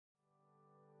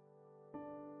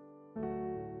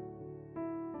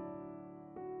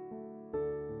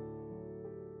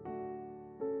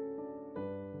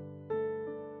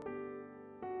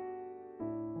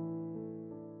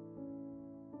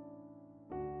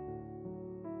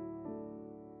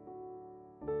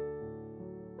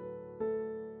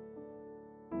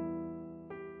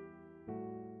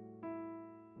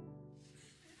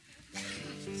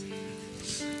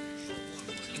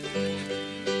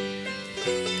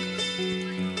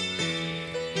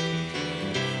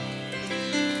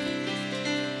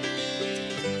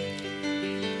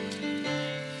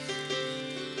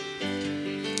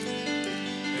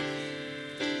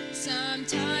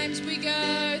That's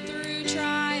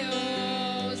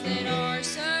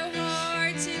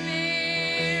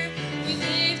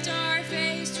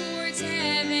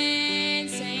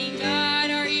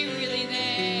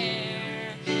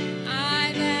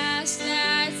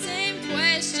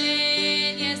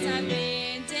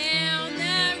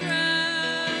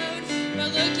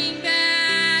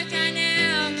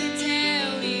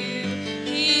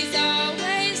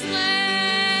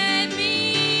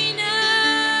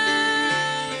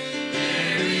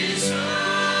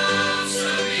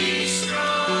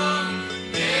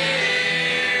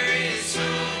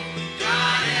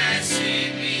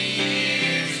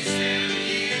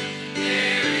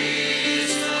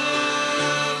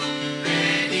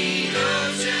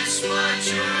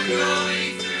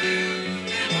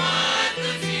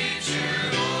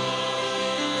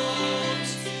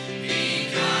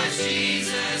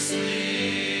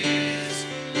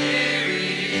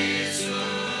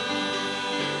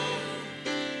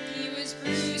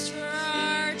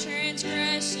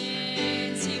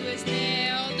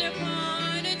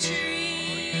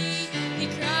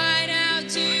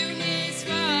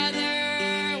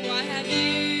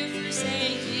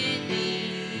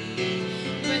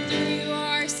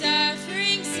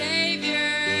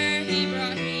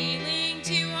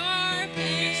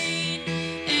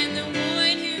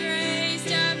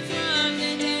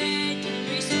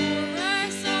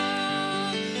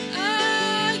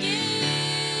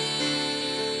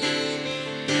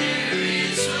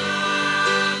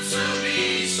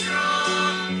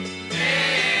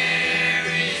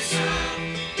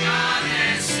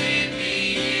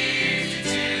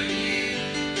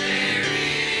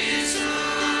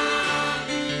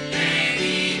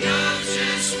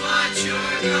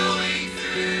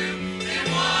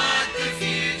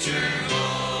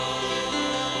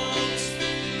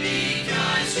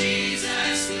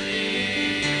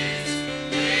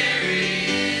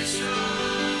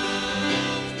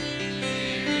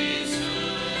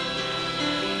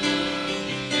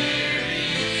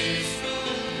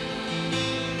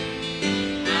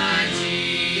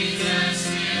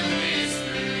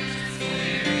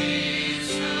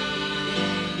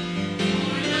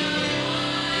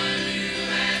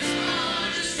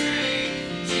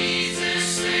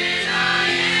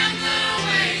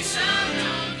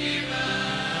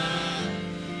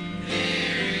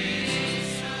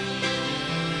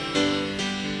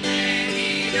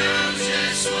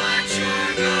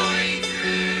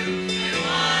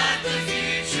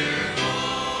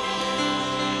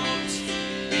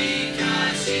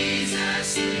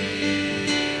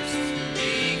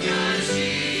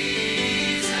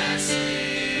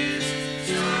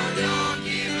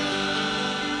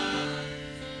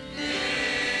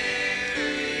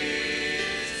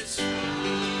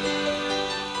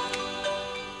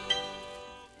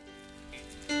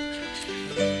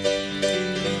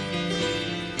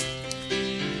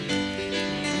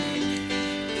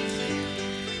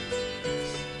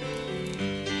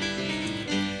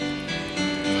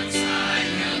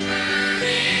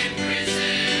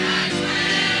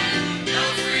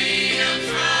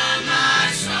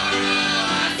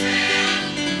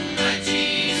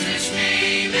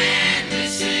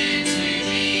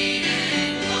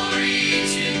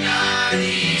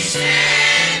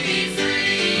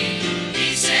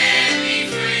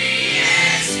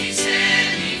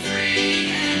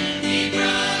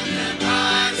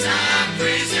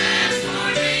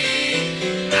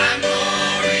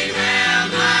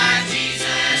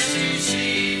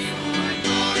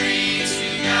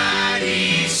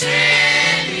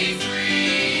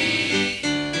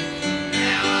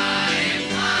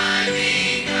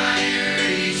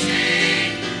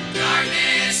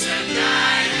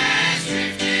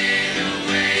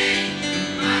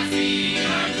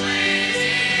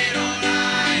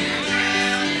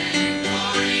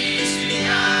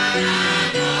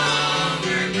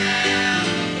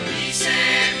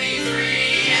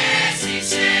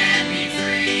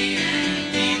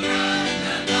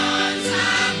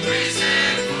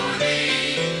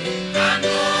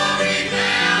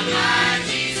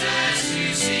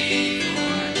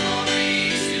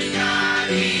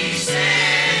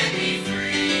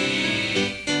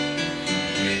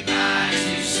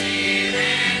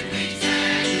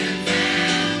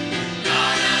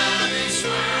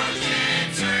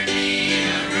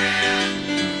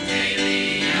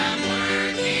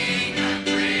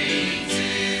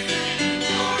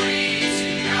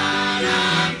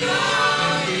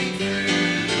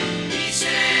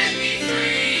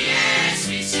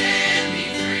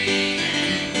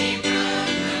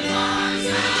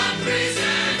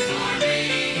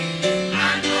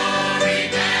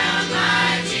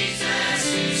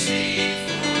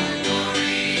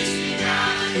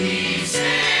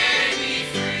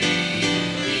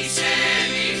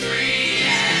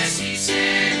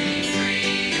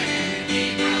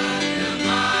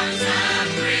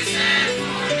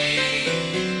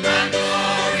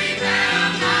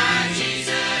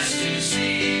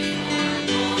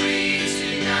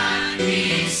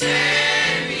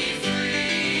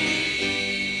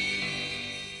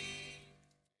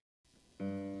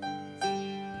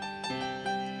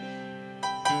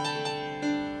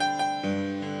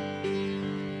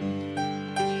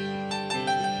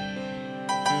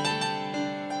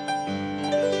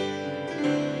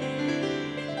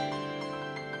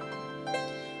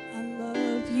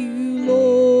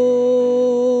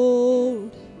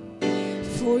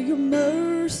For your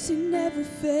mercy never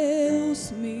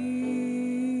fails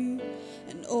me,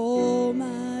 and all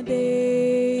my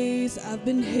days I've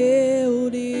been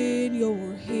held in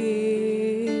your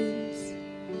hands.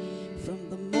 From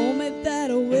the moment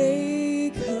that I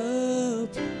wake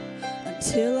up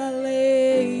until I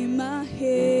lay my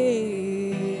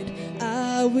head,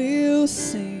 I will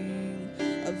sing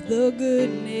of the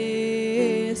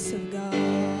goodness of God.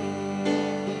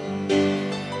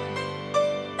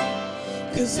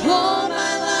 'Cause all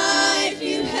my life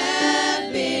you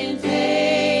have been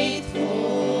faithful,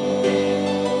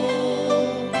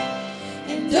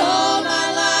 and all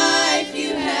my life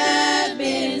you have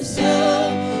been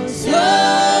so,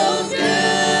 so good.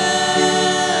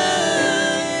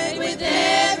 With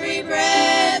every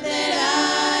breath that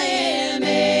I am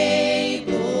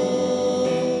able,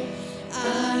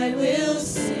 I will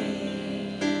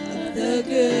sing of the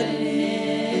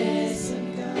goodness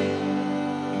of God.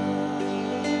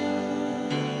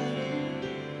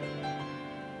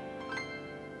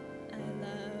 I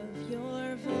love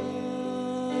your voice.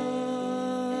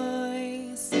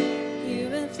 You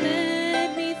have led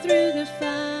me through the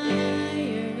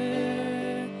fire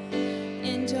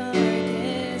in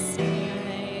darkest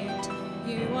night.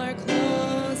 You are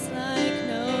close like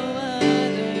no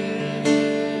other.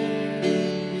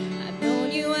 I've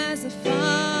known you as a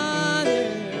father.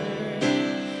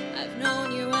 I've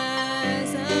known you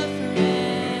as a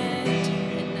friend,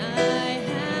 and I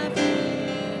have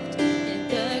lived in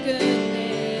the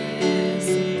goodness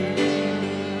of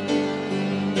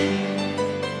God.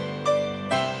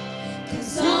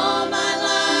 'Cause all my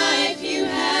life you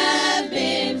have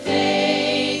been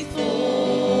faithful,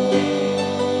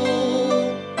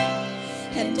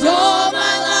 and all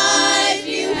my life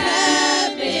you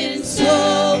have been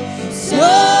so,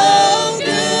 so good.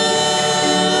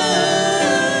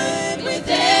 With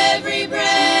every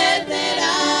breath that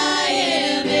I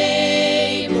am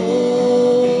able,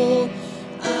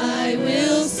 I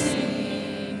will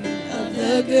sing of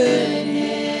the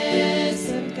goodness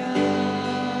of God.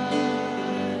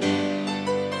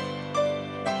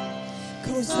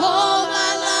 'Cause all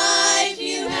my life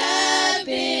you have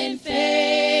been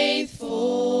faithful,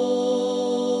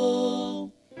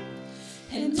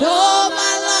 and all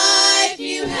my life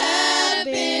you have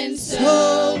been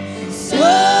so,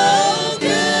 so good.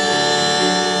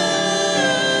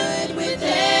 With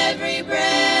every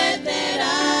breath that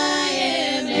I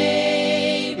am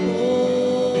able,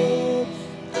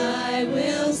 I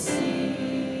will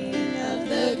sing of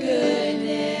the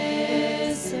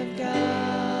goodness of God.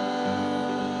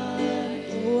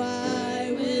 Oh,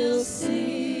 I will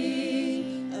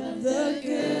sing of the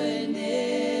goodness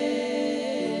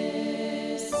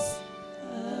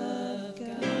of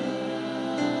God.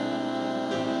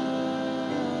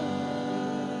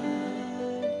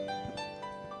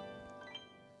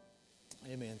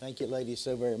 Amen. Thank you, ladies,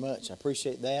 so very much. I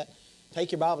appreciate that.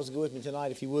 Take your Bibles and go with me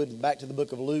tonight, if you would, back to the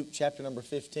book of Luke, chapter number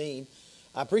 15.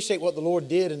 I appreciate what the Lord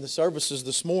did in the services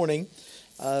this morning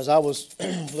as I was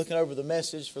looking over the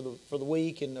message for the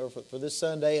week and or for this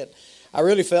Sunday. And I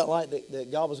really felt like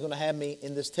that God was going to have me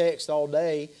in this text all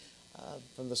day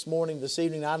from this morning to this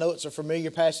evening. I know it's a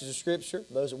familiar passage of Scripture.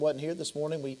 Those that wasn't here this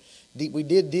morning, we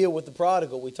did deal with the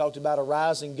prodigal. We talked about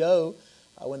arise and go.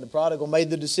 When the prodigal made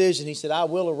the decision, he said, I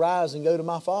will arise and go to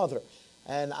my father.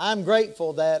 And I'm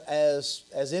grateful that as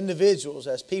individuals,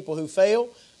 as people who fail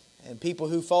and people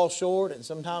who fall short, and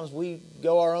sometimes we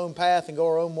go our own path and go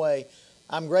our own way,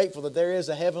 I'm grateful that there is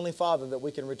a heavenly Father that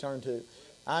we can return to.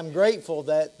 I'm grateful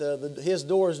that His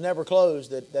door is never closed,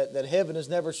 that heaven is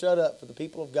never shut up for the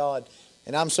people of God.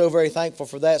 And I'm so very thankful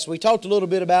for that. So we talked a little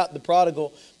bit about the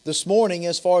prodigal this morning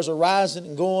as far as arising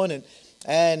and going,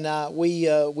 and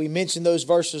we mentioned those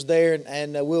verses there,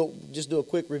 and we'll just do a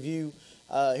quick review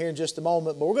here in just a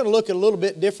moment. But we're going to look at a little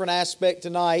bit different aspect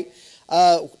tonight,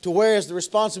 to whereas the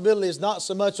responsibility is not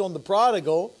so much on the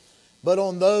prodigal, but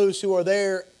on those who are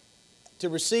there to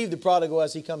receive the prodigal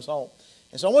as he comes home.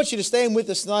 And so I want you to stand with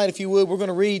us tonight, if you would. We're going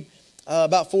to read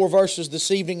about 4 verses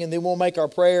this evening, and then we'll make our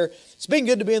prayer. It's been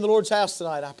good to be in the Lord's house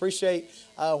tonight. I appreciate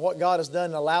what God has done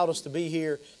and allowed us to be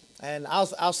here. And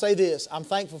I'll say this, I'm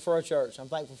thankful for our church. I'm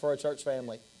thankful for our church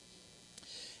family.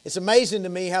 It's amazing to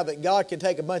me how that God can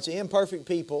take a bunch of imperfect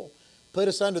people, put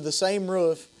us under the same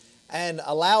roof, and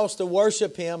allow us to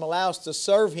worship Him, allow us to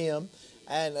serve Him.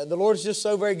 And the Lord is just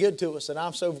so very good to us. And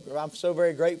I'm so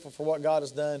very grateful for what God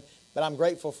has done. But I'm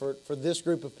grateful for this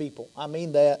group of people. I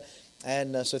mean that.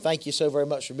 And so thank you so very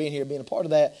much for being here, being a part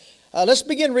of that. Let's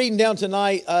begin reading down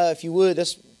tonight, if you would.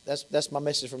 That's my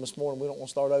message from this morning. We don't want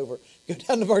to start over. Go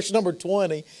down to verse number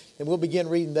 20, and we'll begin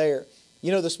reading there.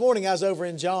 You know, this morning I was over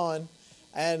in John,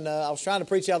 And I was trying to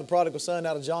preach out the prodigal son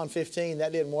out of John 15.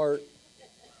 That didn't work.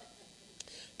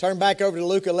 Turned back over to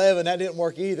Luke 11. That didn't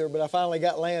work either, but I finally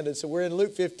got landed. So we're in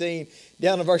Luke 15,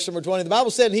 down to verse number 20. The Bible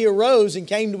said, he arose and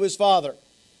came to his father.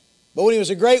 But when he was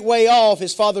a great way off,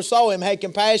 his father saw him, had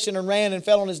compassion, and ran and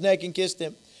fell on his neck and kissed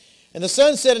him. And the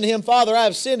son said unto him, Father, I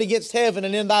have sinned against heaven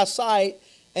and in thy sight,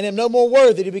 and am no more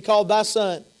worthy to be called thy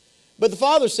son. But the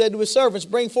father said to his servants,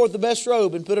 Bring forth the best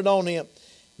robe and put it on him,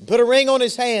 and put a ring on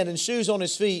his hand and shoes on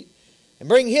his feet, and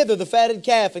bring hither the fatted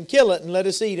calf, and kill it, and let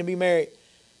us eat and be merry.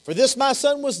 For this my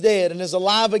son was dead and is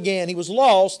alive again. He was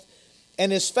lost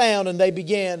and is found, and they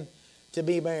began to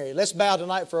be merry. Let's bow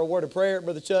tonight for a word of prayer.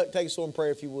 Brother Chuck, take us on in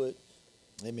prayer if you would.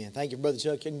 Amen. Thank you, Brother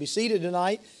Chuck. You can be seated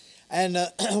tonight. And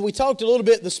we talked a little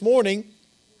bit this morning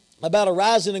about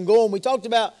arising and going. We talked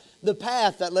about the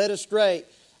path that led astray.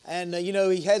 And,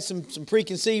 he had some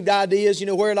preconceived ideas,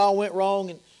 where it all went wrong.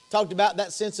 And talked about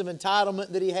that sense of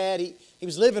entitlement that he had. He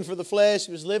was living for the flesh.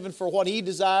 He was living for what he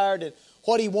desired and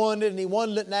what he wanted. And he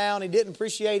wanted it now. And he didn't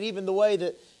appreciate even the way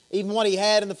that, even what he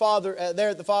had in the Father,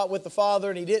 with the Father.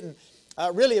 And he didn't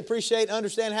really appreciate and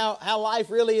understand how life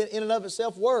really in and of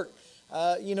itself worked.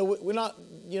 We're not,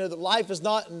 the life is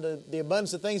not in the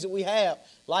abundance of things that we have.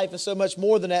 Life is so much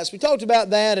more than that. So we talked about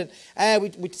that, and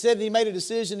we said that he made a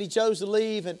decision. He chose to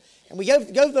leave, and we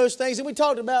go those things. And we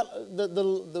talked about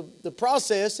the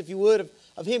process, if you would,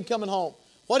 of him coming home.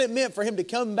 What it meant for him to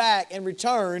come back and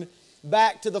return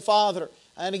back to the Father.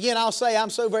 And again, I'll say I'm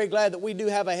so very glad that we do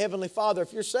have a Heavenly Father.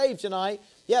 If you're saved tonight,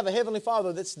 you have a Heavenly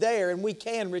Father that's there, and we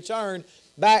can return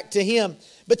back to Him.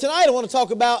 But tonight I want to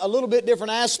talk about a little bit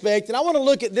different aspect, and I want to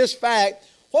look at this fact.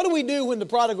 What do we do when the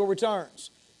prodigal returns?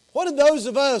 What do those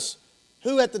of us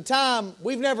who at the time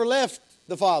we've never left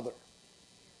the Father?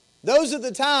 Those at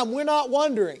the time we're not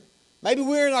wondering. Maybe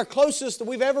we're in our closest that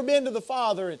we've ever been to the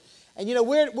Father, and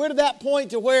we're to that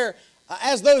point to where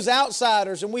as those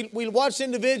outsiders, and we watch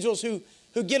individuals who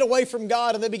get away from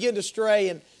God and they begin to stray,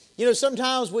 and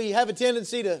sometimes we have a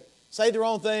tendency to say the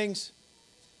wrong things.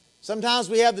 Sometimes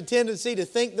we have the tendency to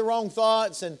think the wrong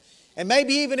thoughts, and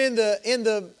maybe even in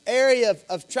the area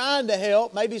of trying to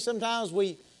help, maybe sometimes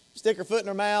we stick our foot in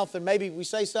our mouth and maybe we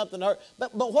say something to hurt.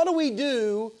 But what do we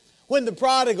do when the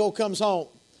prodigal comes home?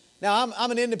 Now, I'm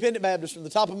an independent Baptist from the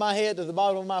top of my head to the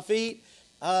bottom of my feet.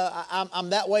 I'm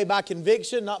that way by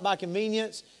conviction, not by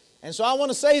convenience. And so I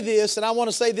want to say this, and I want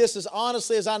to say this as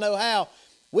honestly as I know how.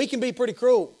 We can be pretty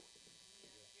cruel.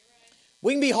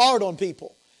 We can be hard on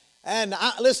people. And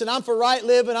listen, I'm for right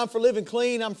living. I'm for living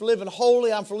clean. I'm for living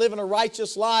holy. I'm for living a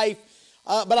righteous life.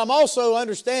 But I'm also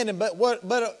understanding, but were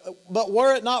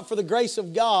it not for the grace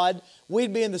of God,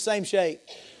 we'd be in the same shape.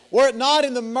 Were it not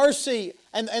in the mercy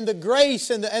and the grace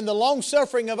and the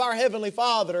long-suffering of our Heavenly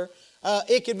Father,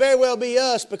 it could very well be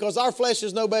us, because our flesh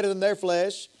is no better than their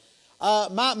flesh.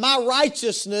 My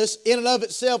righteousness in and of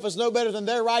itself is no better than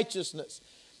their righteousness.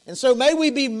 And so may we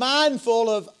be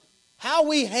mindful of how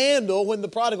we handle when the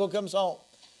prodigal comes home.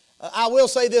 I will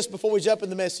say this before we jump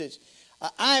in the message.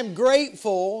 I am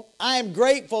grateful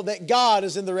that God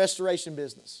is in the restoration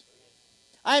business.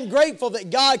 I am grateful that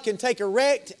God can take a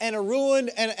wrecked and a ruined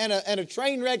and a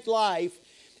train-wrecked life,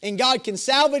 and God can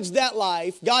salvage that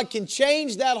life. God can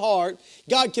change that heart.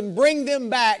 God can bring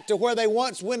them back to where they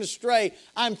once went astray.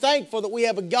 I'm thankful that we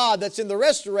have a God that's in the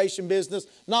restoration business,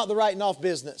 not the writing off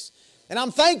business. And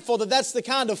I'm thankful that that's the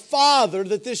kind of father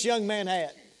that this young man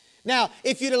had. Now,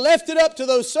 if you'd have left it up to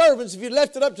those servants, if you'd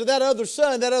left it up to that other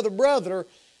son, that other brother,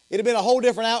 it'd have been a whole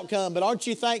different outcome. But aren't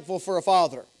you thankful for a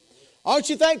father? Aren't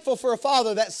you thankful for a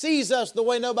father that sees us the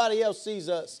way nobody else sees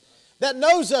us? That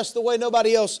knows us the way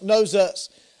nobody else knows us?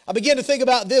 I begin to think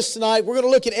about this tonight. We're going to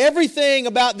look at everything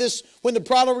about this when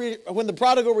the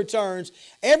prodigal returns.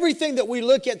 Everything that we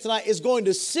look at tonight is going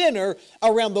to center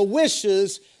around the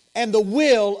wishes and the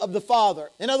will of the Father.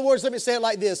 In other words, let me say it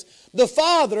like this. The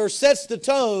Father sets the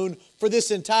tone for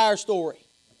this entire story.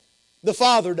 The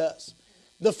Father does.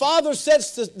 The Father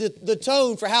sets the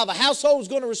tone for how the household is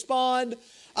going to respond,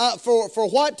 for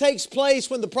what takes place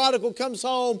when the prodigal comes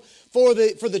home, for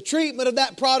the treatment of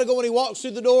that prodigal when he walks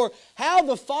through the door. How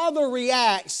the Father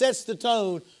reacts sets the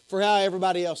tone for how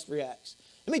everybody else reacts.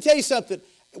 Let me tell you something.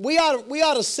 We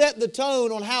ought to set the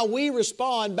tone on how we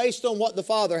respond based on what the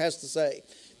Father has to say.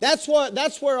 That's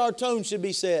where our tone should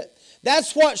be set.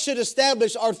 That's what should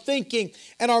establish our thinking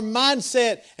and our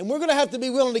mindset. And we're going to have to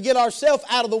be willing to get ourselves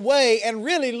out of the way and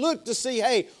really look to see,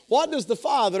 hey, what does the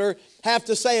Father have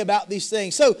to say about these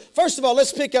things? So, first of all,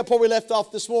 let's pick up where we left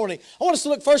off this morning. I want us to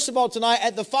look, first of all, tonight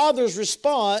at the Father's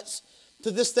response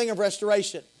to this thing of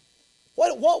restoration.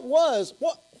 What was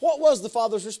the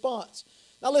Father's response?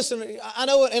 Now listen, I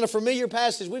know in a familiar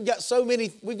passage we've got so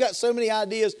many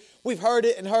ideas. We've heard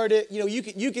it and heard it. You know,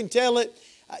 you can tell it.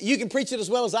 You can preach it as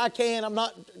well as I can. I'm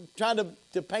not trying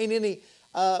to paint any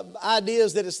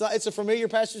ideas that it's a familiar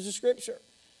passage of Scripture.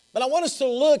 But I want us to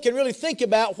look and really think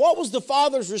about what was the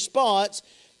Father's response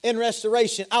in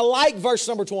restoration. I like verse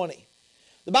number 20.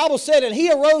 The Bible said, and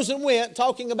he arose and went,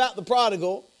 talking about the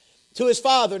prodigal, to his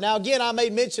father. Now again, I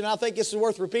made mention, I think this is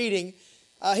worth repeating.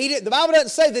 The Bible doesn't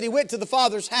say that he went to the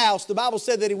father's house. The Bible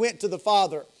said that he went to the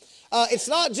Father. It's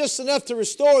not just enough to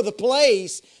restore the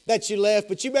place that you left,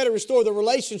 but you better restore the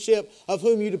relationship of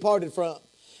whom you departed from.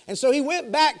 And so he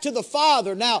went back to the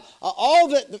Father. Now, all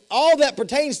that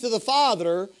pertains to the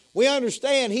Father, we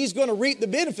understand he's going to reap the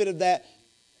benefit of that,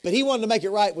 but he wanted to make it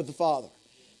right with the Father.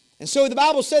 And so the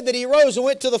Bible said that he arose and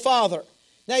went to the Father.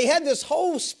 Now he had this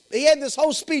whole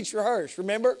speech rehearsed,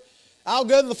 remember? I'll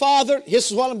go to the Father, this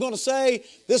is what I'm going to say,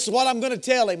 this is what I'm going to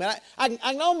tell him. And I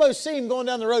can almost see him going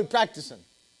down the road practicing.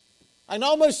 I can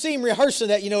almost see him rehearsing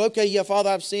that, okay, yeah, Father,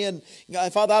 I've sinned.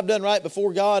 Father, I've done right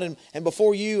before God and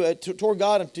before you, toward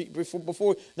God and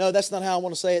before. No, that's not how I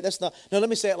want to say it. No, let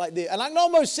me say it like this. And I can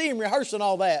almost see him rehearsing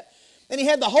all that. And he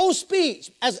had the whole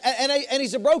speech, and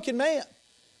he's a broken man.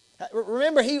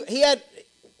 Remember, he had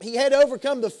to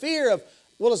overcome the fear of,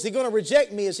 well, is he going to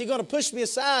reject me? Is he going to push me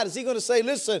aside? Is he going to say,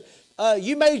 listen,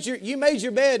 you made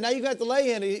your bed, now you got to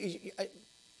lay in it?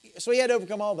 So he had to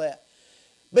overcome all that.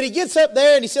 But he gets up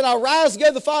there and he said, I'll rise to go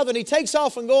to the Father, and he takes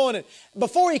off and going. And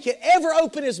before he could ever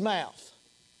open his mouth,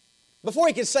 before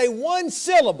he could say one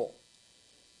syllable,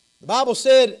 the Bible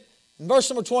said in verse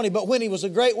number 20, but when he was a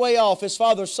great way off, his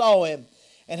father saw him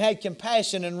and had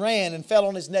compassion and ran and fell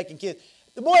on his neck and kissed.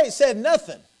 The boy ain't said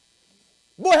nothing.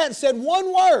 The boy hadn't said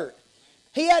one word.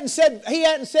 He hadn't said,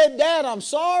 Dad, I'm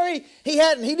sorry. He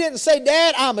didn't say,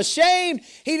 Dad, I'm ashamed.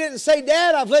 He didn't say,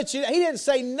 Dad, I've let you. He didn't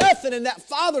say nothing. And that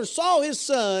father saw his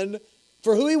son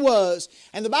for who he was.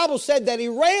 And the Bible said that he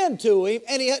ran to him.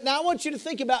 Now I want you to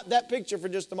think about that picture for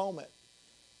just a moment.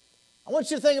 I want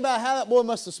you to think about how that boy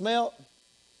must have smelled.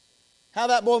 How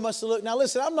that boy must have looked. Now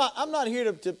listen, I'm not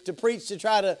here to preach to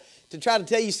try to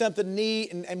tell you something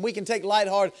neat and we can take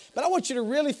lighthearted. But I want you to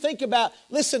really think about,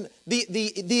 listen,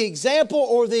 the example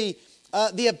or the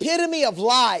epitome of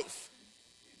life.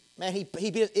 Man,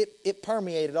 it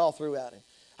permeated all throughout him.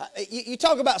 You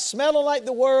talk about smelling like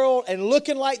the world and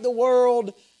looking like the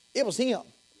world. It was him.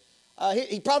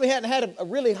 He probably hadn't had a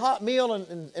really hot meal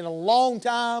in a long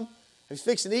time. He was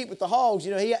fixing to eat with the hogs.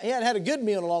 He hadn't had a good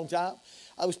meal in a long time.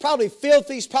 It was probably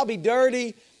filthy. It's probably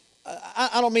dirty.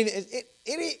 I don't mean it.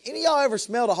 Any of y'all ever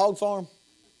smelled a hog farm?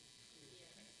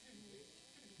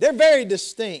 They're very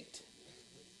distinct.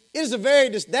 It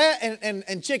is that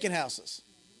and chicken houses.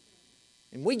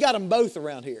 And we got them both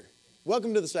around here.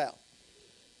 Welcome to the South.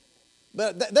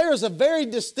 But there is a very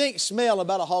distinct smell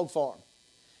about a hog farm.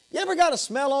 You ever got a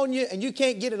smell on you and you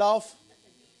can't get it off?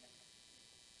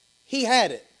 He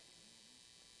had it.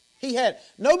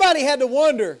 Nobody had to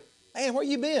wonder, man, where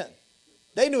you been?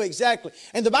 They knew exactly.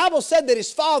 And the Bible said that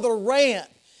his father ran.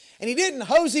 And he didn't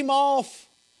hose him off.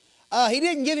 He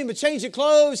didn't give him a change of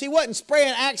clothes. He wasn't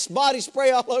spraying Axe body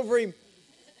spray all over him.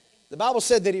 The Bible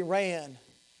said that he ran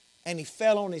and he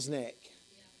fell on his neck.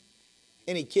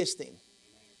 And he kissed him.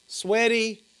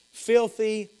 Sweaty,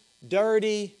 filthy,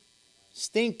 dirty,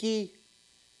 stinky.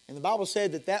 And the Bible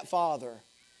said that father,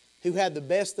 who had the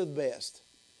best of the best,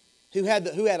 who had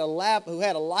a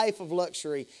life of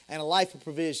luxury and a life of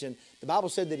provision, the Bible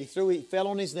said that he fell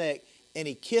on his neck and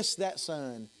he kissed that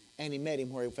son and he met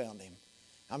him where he found him.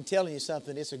 I'm telling you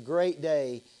something, it's a great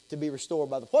day to be restored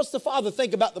by what's the father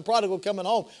think about the prodigal coming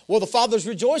home? Well, the father's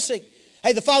rejoicing.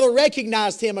 Hey, the father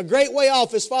recognized him a great way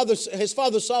off. His father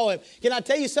saw him. Can I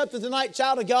tell you something tonight,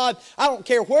 child of God? I don't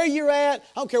care where you're at.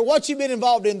 I don't care what you've been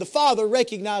involved in. The Father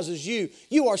recognizes you.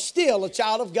 You are still a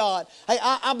child of God. Hey,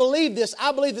 I believe this.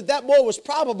 I believe that boy was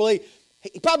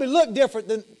he probably looked different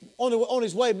than on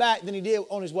his way back than he did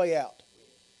on his way out.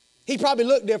 He probably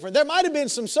looked different. There might have been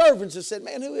some servants that said,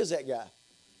 man, who is that guy?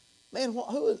 Man,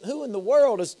 who in the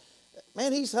world is...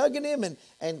 Man, he's hugging him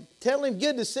and telling him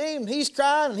good to see him. He's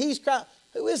crying and he's crying.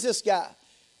 Who is this guy?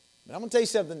 But I'm going to tell you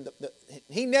something.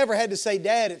 He never had to say,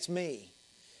 Dad, it's me.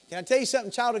 Can I tell you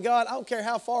something, child of God? I don't care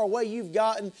how far away you've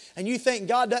gotten and you think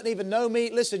God doesn't even know me.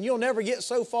 Listen, you'll never get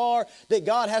so far that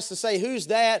God has to say, who's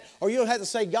that? Or you'll have to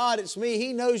say, God, it's me.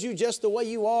 He knows you just the way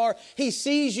you are. He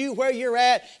sees you where you're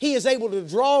at. He is able to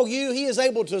draw you. He is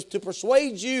able to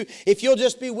persuade you if you'll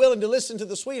just be willing to listen to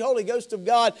the sweet Holy Ghost of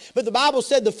God. But the Bible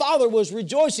said the Father was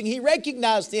rejoicing. He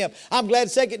recognized him. I'm glad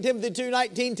 2 Timothy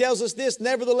 2:19 tells us this.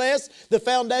 Nevertheless, the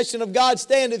foundation of God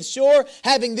standeth sure,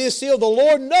 having this seal, the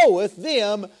Lord knoweth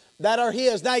them that are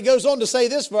His. Now he goes on to say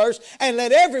this verse, and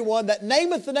let everyone that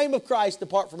nameth the name of Christ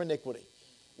depart from iniquity.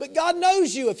 But God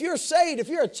knows you. If you're saved, if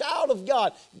you're a child of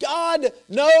God, God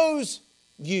knows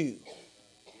you.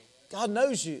 God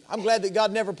knows you. I'm glad that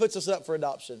God never puts us up for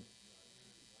adoption.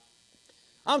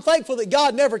 I'm thankful that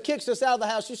God never kicks us out of the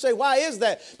house. You say, why is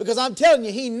that? Because I'm telling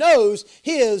you, He knows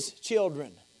His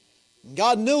children.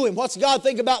 God knew him. What's God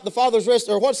think about the father's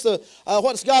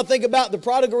what's God think about the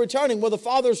prodigal returning? Well, the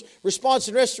father's response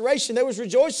and restoration, there was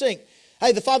rejoicing.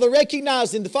 Hey, the father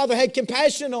recognized him. The father had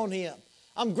compassion on him.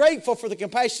 I'm grateful for the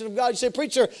compassion of God. You say,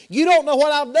 preacher, you don't know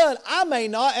what I've done. I may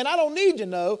not, and I don't need to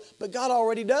know, but God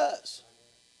already does.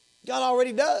 God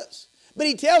already does. But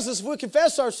He tells us if we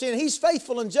confess our sin, He's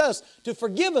faithful and just to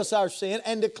forgive us our sin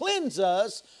and to cleanse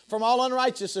us from all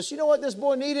unrighteousness. You know what this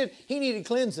boy needed? He needed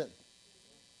cleansing.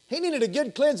 He needed a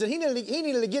good cleansing. He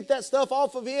needed to get that stuff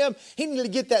off of him. He needed to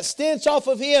get that stench off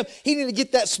of him. He needed to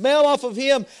get that smell off of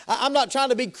him. I'm not trying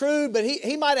to be crude, but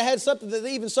he might have had something that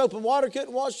even soap and water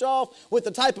couldn't wash off with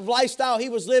the type of lifestyle he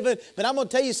was living. But I'm going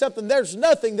to tell you something. There's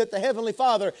nothing that the Heavenly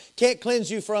Father can't cleanse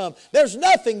you from. There's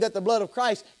nothing that the blood of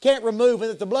Christ can't remove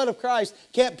and that the blood of Christ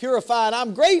can't purify. And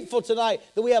I'm grateful tonight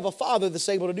that we have a Father that's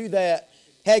able to do that.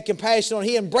 Had compassion on him.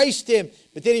 He embraced him,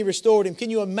 but then He restored him. Can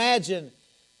you imagine?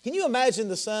 Can you imagine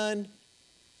the son?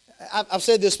 I've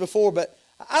said this before, but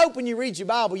I hope when you read your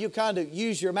Bible, you kind of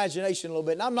use your imagination a little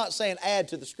bit. And I'm not saying add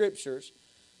to the Scriptures.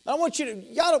 But I want you to,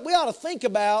 we ought to think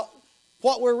about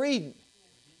what we're reading.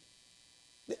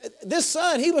 This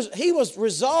son, he was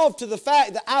resolved to the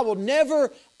fact that I will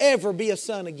never, ever be a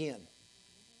son again.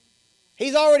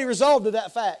 He's already resolved to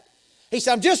that fact. He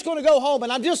said, I'm just going to go home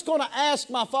and I'm just going to ask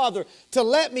my father to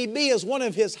let me be as one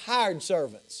of his hired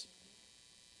servants.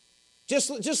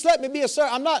 Just let me be a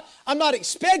servant. I'm not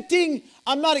expecting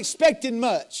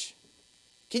much.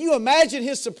 Can you imagine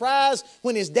his surprise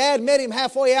when his dad met him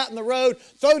halfway out in the road,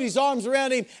 throwed his arms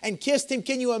around him and kissed him?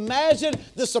 Can you imagine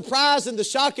the surprise and the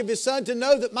shock of his son to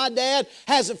know that my dad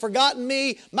hasn't forgotten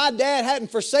me, my dad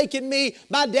hadn't forsaken me,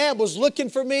 my dad was looking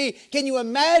for me? Can you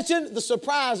imagine the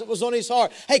surprise that was on his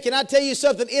heart? Hey, can I tell you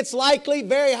something? It's likely,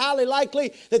 very highly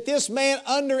likely, that this man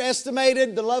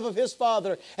underestimated the love of his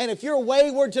father. And if you're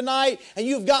wayward tonight and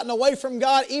you've gotten away from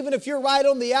God, even if you're right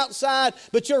on the outside,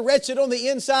 but you're wretched on the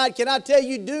inside, can I tell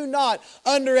you, do not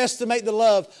underestimate the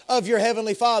love of your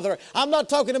Heavenly Father. I'm not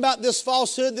talking about this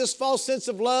falsehood, this false sense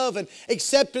of love and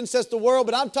acceptance as the world,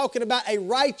 but I'm talking about a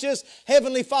righteous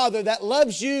Heavenly Father that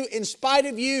loves you in spite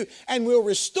of you and will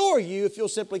restore you if you'll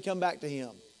simply come back to Him.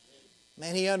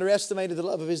 Man, he underestimated the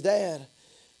love of his dad.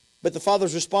 But the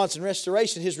father's response and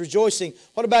restoration, his rejoicing,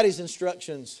 what about his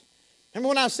instructions? Remember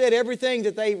when I said everything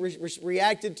that they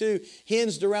reacted to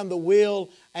hinged around the will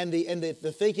and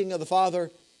the thinking of the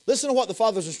father? Listen to what the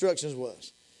father's instructions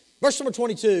was. Verse number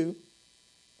 22.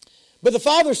 But the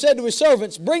father said to his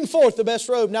servants, bring forth the best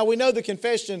robe. Now we know the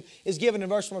confession is given in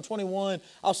verse number 21.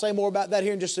 I'll say more about that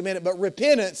here in just a minute. But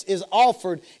repentance is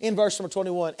offered in verse number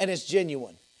 21, and it's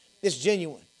genuine. It's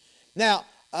genuine. Now,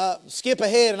 skip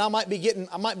ahead, and I might be getting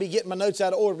my notes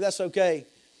out of order, but that's okay.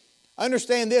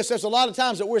 Understand this. There's a lot of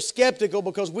times that we're skeptical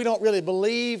because we don't really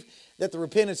believe that the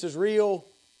repentance is real.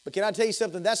 But can I tell you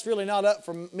something? That's really not up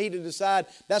for me to decide.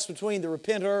 That's between the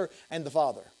repenter and the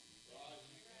Father.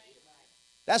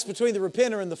 That's between the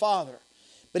repenter and the Father.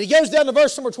 But he goes down to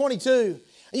verse number 22.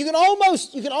 And you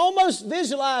can almost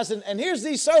visualize, and here's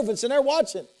these servants, and they're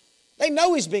watching. They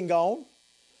know he's been gone.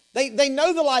 They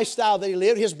know the lifestyle that he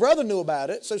lived. His brother knew about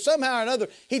it. So somehow or another,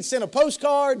 he'd sent a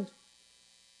postcard.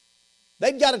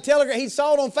 They'd got a telegram. He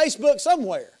saw it on Facebook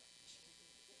somewhere.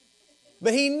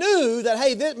 But he knew that,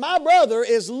 hey, my brother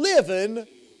is living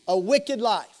a wicked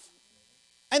life.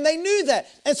 And they knew that.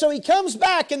 And so he comes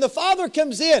back and the father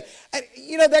comes in. And,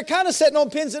 they're kind of sitting on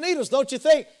pins and needles, don't you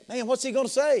think? Man, what's he going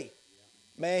to say?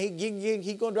 Man,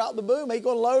 he's going to drop the boom. He's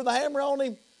going to load the hammer on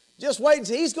him. Just wait and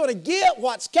see. He's going to get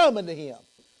what's coming to him.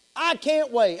 I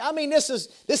can't wait. I mean, this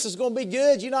is going to be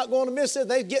good. You're not going to miss it.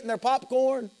 They're getting their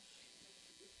popcorn.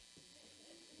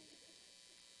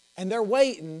 And they're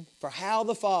waiting for how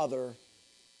the father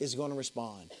is going to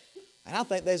respond. And I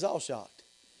think they're all shocked.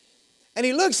 And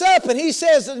he looks up and he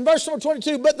says in verse number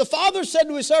 22, but the father said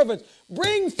to his servants,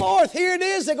 bring forth, here it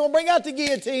is. They're going to bring out the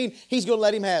guillotine. He's going to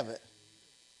let him have it.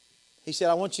 He said,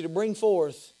 I want you to bring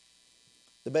forth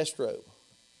the best robe.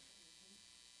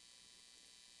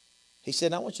 He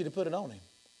said, I want you to put it on him.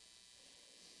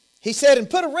 He said, and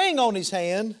put a ring on his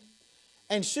hand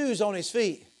and shoes on his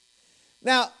feet.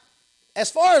 Now,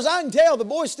 as far as I can tell, the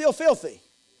boy's still filthy.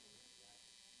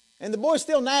 And the boy's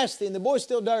still nasty and the boy's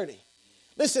still dirty.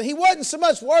 Listen, he wasn't so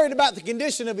much worried about the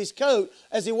condition of his coat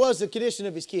as he was the condition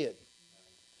of his kid.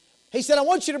 He said, I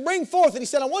want you to bring forth. And he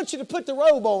said, I want you to put the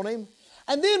robe on him.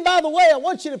 And then, by the way, I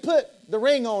want you to put the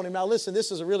ring on him. Now listen,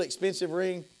 this is a really expensive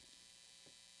ring.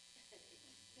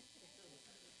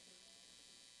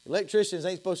 Electricians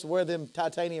ain't supposed to wear them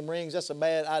titanium rings. That's a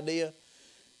bad idea.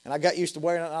 And I got used to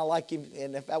wearing it, and I like him.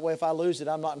 And that way, if I lose it,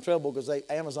 I'm not in trouble because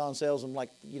Amazon sells them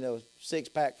like,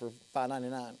 6-pack for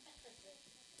 $5.99.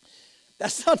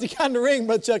 That's not the kind of ring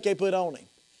Brother Chuck put on him.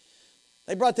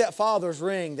 They brought that father's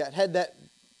ring that had that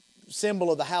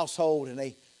symbol of the household, and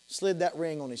they slid that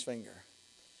ring on his finger.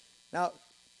 Now,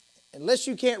 unless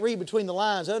you can't read between the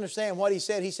lines, understand what he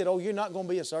said. He said, oh, you're not going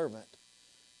to be a servant.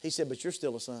 He said, but you're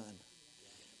still a son.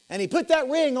 And he put that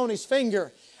ring on his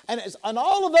finger. And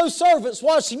all of those servants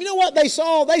watched him. You know what they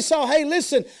saw? They saw, hey,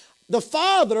 listen, the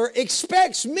Father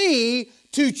expects me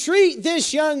to treat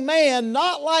this young man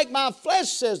not like my flesh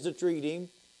says to treat him,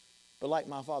 but like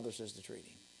my Father says to treat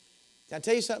him. Can I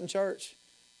tell you something, church?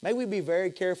 May we be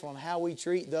very careful on how we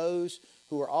treat those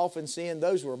who are often sin,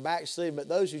 those who are backslidden, but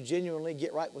those who genuinely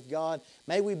get right with God.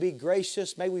 May we be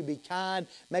gracious. May we be kind.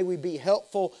 May we be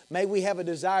helpful. May we have a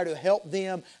desire to help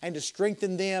them and to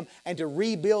strengthen them and to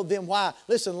rebuild them. Why?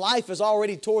 Listen, life has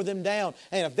already tore them down.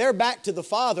 And if they're back to the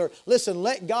Father, listen,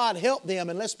 let God help them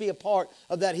and let's be a part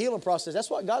of that healing process. That's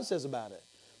what God says about it.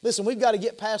 Listen, we've got to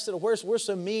get past it where we're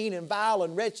so mean and vile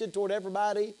and wretched toward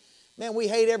everybody. Man, we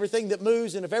hate everything that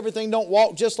moves, and if everything don't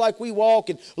walk just like we walk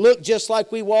and look just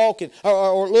like we walk and,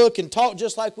 or look and talk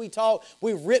just like we talk,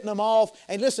 we've written them off.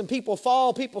 And listen, people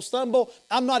fall, people stumble.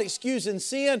 I'm not excusing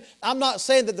sin. I'm not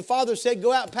saying that the Father said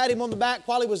go out and pat him on the back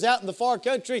while he was out in the far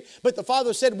country, but the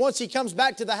Father said once he comes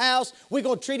back to the house, we're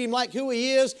going to treat him like who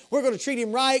he is. We're going to treat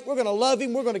him right. We're going to love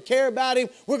him. We're going to care about him.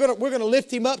 We're going to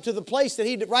lift him up to the place that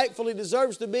he rightfully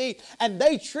deserves to be. And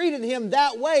they treated him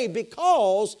that way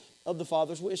because of the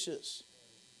Father's wishes.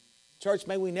 Church,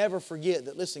 may we never forget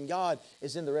that, listen, God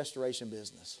is in the restoration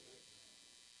business.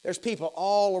 There's people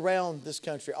all around this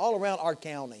country, all around our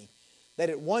county, that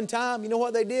at one time, you know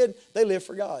what they did? They lived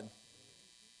for God.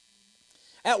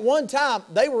 At one time,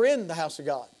 they were in the house of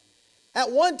God.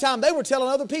 At one time, they were telling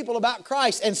other people about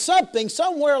Christ, and something,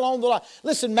 somewhere along the line,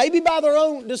 listen, maybe by their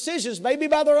own decisions, maybe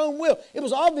by their own will, it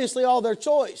was obviously all their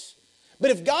choice. But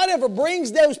if God ever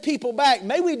brings those people back,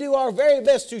 may we do our very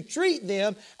best to treat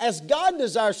them as God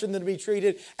desires for them to be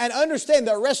treated and understand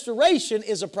that restoration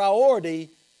is a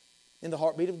priority in the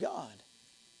heartbeat of God.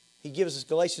 He gives us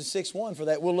Galatians 6:1 for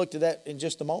that. We'll look to that in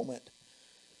just a moment.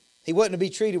 He wasn't to be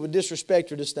treated with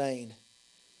disrespect or disdain.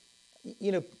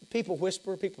 You know, people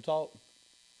whisper, people talk.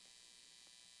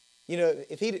 You know,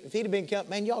 if he'd have been,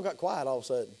 man, y'all got quiet all of a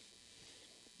sudden.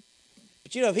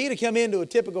 But you know, if he'd have come into a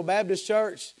typical Baptist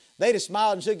church, they'd have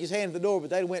smiled and shook his hand at the door,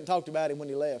 but they'd have went and talked about him when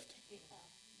he left.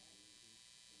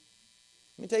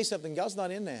 Let me tell you something, God's not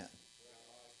in that.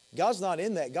 God's not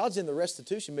in that. God's in the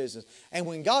restitution business. And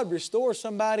when God restores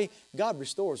somebody, God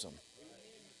restores them.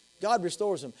 God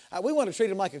restores them. We want to treat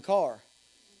them like a car.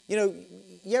 You know,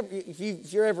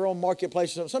 if you're ever on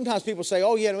Marketplace or something, sometimes people say,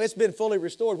 oh yeah, no, it's been fully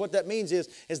restored. What that means is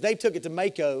they took it to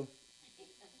Mako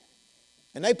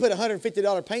and they put a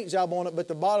 $150 paint job on it, but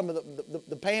the bottom of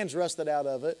the pan's rusted out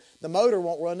of it. The motor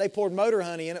won't run. They poured motor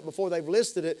honey in it before they've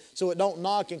listed it so it don't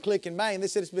knock and click and bang. They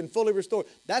said it's been fully restored.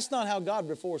 That's not how God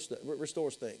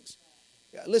restores things.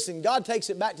 Listen, God takes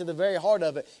it back to the very heart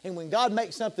of it. And when God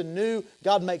makes something new,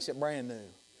 God makes it brand new.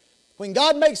 When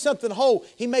God makes something whole,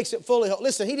 He makes it fully whole.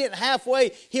 Listen, He didn't halfway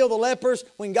heal the lepers.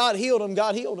 When God healed them,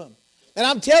 God healed them. And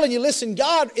I'm telling you, listen,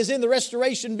 God is in the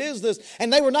restoration business,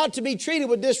 and they were not to be treated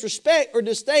with disrespect or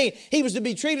disdain. He was to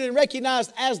be treated and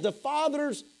recognized as the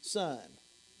Father's Son.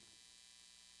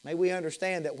 May we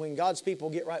understand that when God's people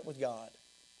get right with God,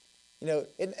 you know,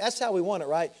 that's how we want it,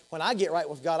 right? When I get right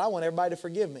with God, I want everybody to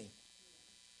forgive me.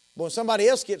 But when somebody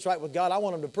else gets right with God, I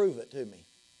want them to prove it to me.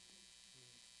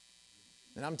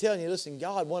 And I'm telling you, listen,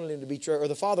 God wanted him to be, or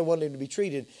the Father wanted him to be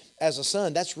treated as a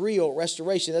son. That's real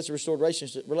restoration. That's a restored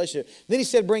relationship. Then he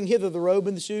said, bring hither the robe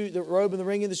and the shoes, the robe and the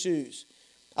ring and the shoes.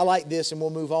 I like this, and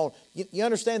we'll move on. You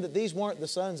understand that these weren't the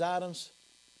son's items,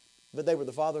 but they were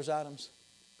the Father's items?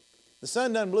 The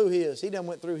son done blew his. He done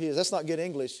went through his. That's not good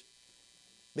English.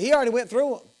 But he already went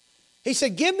through them. He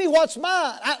said, give me what's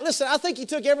mine. Listen, I think he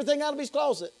took everything out of his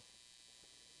closet.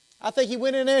 I think he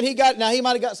went in there and he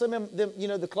might have got some of them, you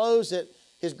know, the clothes that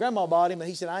his grandma bought him, and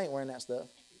he said, I ain't wearing that stuff.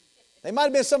 There might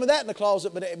have been some of that in the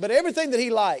closet, but everything that he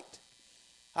liked.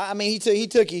 I mean, he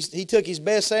took his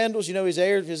best sandals, you know, his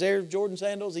Air Jordan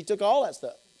sandals. He took all that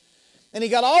stuff. And he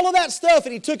got all of that stuff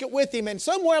and he took it with him, and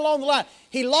somewhere along the line,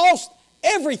 he lost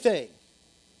everything.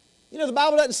 You know, the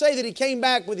Bible doesn't say that he came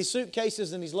back with his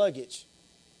suitcases and his luggage.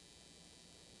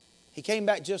 He came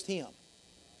back just him.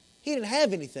 He didn't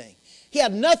have anything. He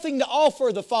had nothing to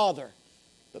offer the Father.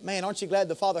 But man, aren't you glad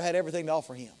the Father had everything to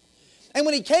offer him? And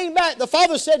when he came back, the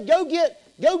Father said, go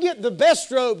get the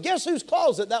best robe. Guess whose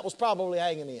closet that was probably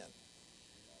hanging in?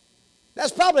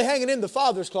 That's probably hanging in the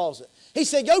Father's closet. He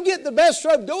said, go get the best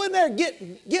robe. Go in there and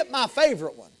get my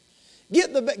favorite one.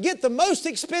 Get the most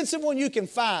expensive one you can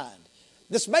find.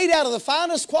 That's made out of the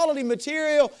finest quality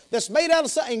material. That's made out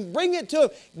of something. And bring it to him.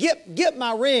 Get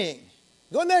my ring.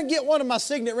 Go in there and get one of my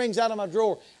signet rings out of my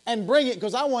drawer and bring it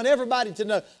because I want everybody to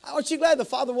know. Aren't you glad the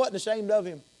Father wasn't ashamed of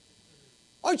him?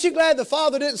 Aren't you glad the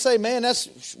Father didn't say, man,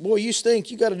 boy, you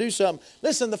stink. You got to do something.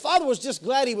 Listen, the Father was just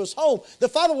glad he was home. The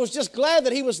Father was just glad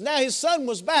that his son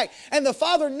was back. And the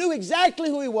Father knew exactly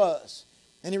who he was.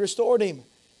 And he restored him.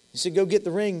 He said, go get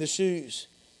the ring, the shoes.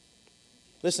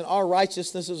 Listen, our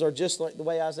righteousnesses are just like the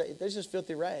way Isaiah, they're just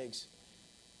filthy rags.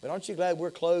 But aren't you glad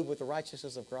we're clothed with the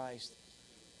righteousness of Christ?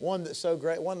 One that's so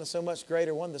great, one that's so much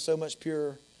greater, one that's so much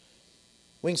purer.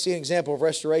 We can see an example of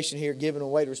restoration here, given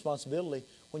away to responsibility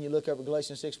when you look over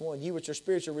Galatians 6:1. You which are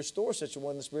spiritual, restore such a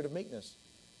one in the spirit of meekness.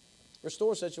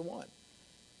 Restore such a one.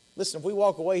 Listen, if we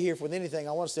walk away here with anything,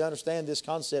 I want us to understand this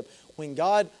concept. When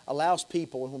God allows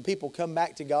people, and when people come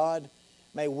back to God,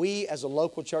 may we as a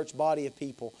local church body of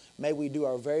people, may we do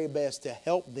our very best to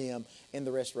help them in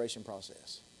the restoration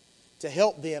process. To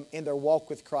help them in their walk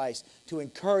with Christ, to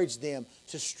encourage them,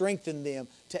 to strengthen them,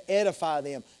 to edify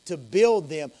them, to build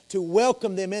them, to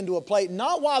welcome them into a place,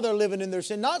 not while they're living in their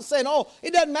sin, not saying, oh,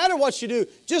 it doesn't matter what you do,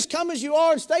 just come as you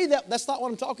are and stay there. That's not what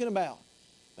I'm talking about.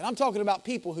 But I'm talking about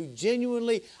people who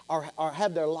genuinely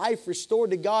have their life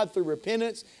restored to God through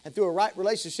repentance and through a right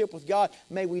relationship with God.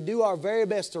 May we do our very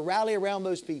best to rally around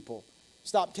those people.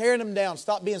 Stop tearing them down.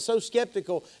 Stop being so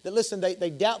skeptical that, listen,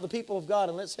 they doubt the people of God.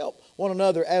 And let's help one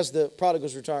another as the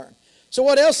prodigals return. So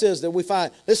what else is that we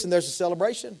find? Listen, there's a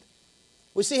celebration.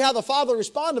 We see how the Father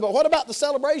responded, but what about the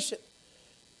celebration?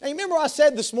 Now, you remember I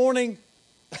said this morning,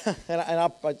 and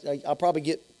I'll probably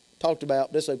get talked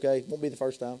about. That's okay. Won't be the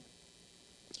first time.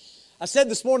 I said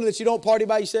this morning that you don't party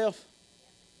by yourself.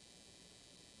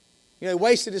 You know, he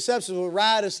wasted his substance with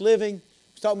riotous living.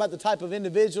 He was talking about the type of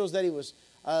individuals that he was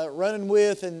running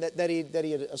with and that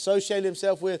he had associated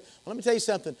himself with. Well, let me tell you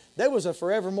something. There was a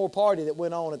forevermore party that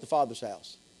went on at the Father's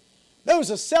house. There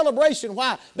was a celebration.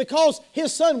 Why? Because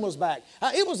his son was back.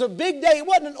 It was a big day. It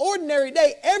wasn't an ordinary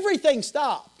day. Everything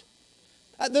stopped.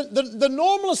 The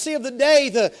normalcy of the day,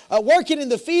 the working in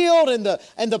the field and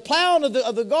the plowing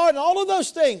of the garden, all of those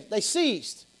things, they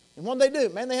ceased. And what did they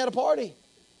do? Man, they had a party.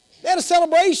 They had a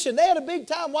celebration. They had a big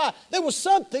time. Why? There was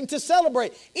something to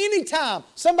celebrate. Anytime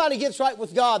somebody gets right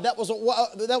with God that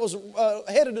was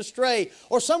headed astray,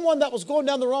 or someone that was going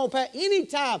down the wrong path,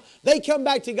 anytime they come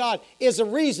back to God is a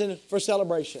reason for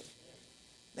celebration.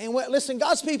 And listen,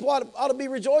 God's people ought to be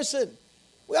rejoicing.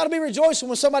 We ought to be rejoicing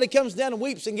when somebody comes down and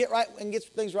weeps and gets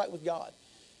things right with God.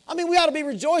 I mean, we ought to be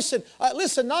rejoicing.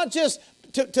 Listen, not just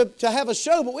to have a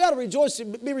show, but we ought to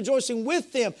be rejoicing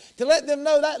with them, to let them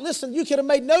know that, listen, you could have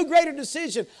made no greater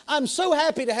decision. I'm so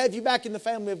happy to have you back in the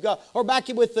family of God, or back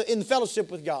in the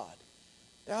fellowship with God.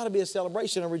 There ought to be a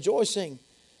celebration, a rejoicing.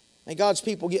 And God's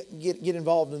people get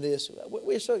involved in this.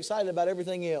 We're so excited about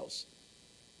everything else.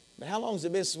 But how long has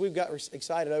it been since we've got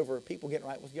excited over people getting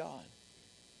right with God?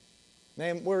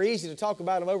 Man, we're easy to talk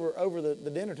about them over the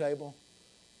dinner table.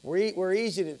 We're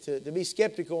easy to be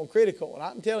skeptical and critical. And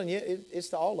I'm telling you, it's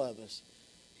to all of us.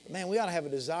 But man, we ought to have a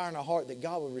desire in our heart that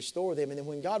God would restore them. And then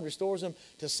when God restores them,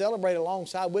 to celebrate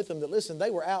alongside with them that, listen,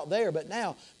 they were out there, but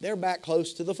now they're back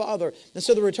close to the Father. And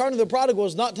so the return of the prodigal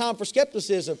is not time for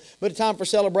skepticism, but a time for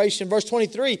celebration. Verse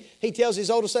 23, he tells his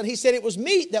older son, he said, it was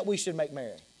meet that we should make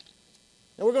merry.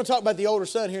 Now we're going to talk about the older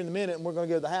son here in a minute, and we're going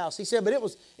to go to the house. He said, but it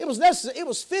was necessary, it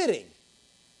was fitting.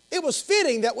 It was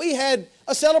fitting that we had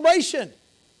a celebration.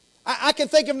 I can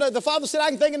think of, the father said,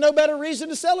 I can think of no better reason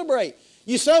to celebrate.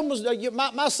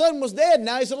 My son was dead,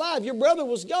 now he's alive. Your brother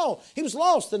was gone. He was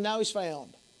lost, and now he's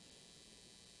found.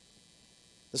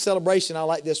 The celebration, I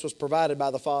like this, was provided by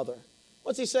the Father.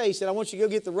 What's he say? He said, I want you to go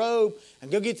get the robe,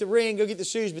 and go get the ring, go get the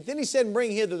shoes. But then he said, and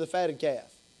bring hither the fatted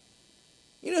calf.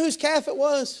 You know whose calf it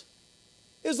was?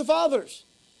 It was the Father's.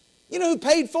 You know who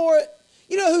paid for it?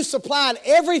 You know who supplied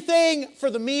everything for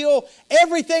the meal,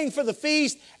 everything for the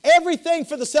feast, everything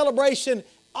for the celebration?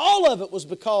 All of it was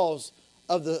because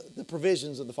of the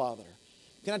provisions of the Father.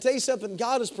 Can I tell you something?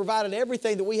 God has provided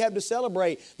everything that we have to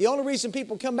celebrate. The only reason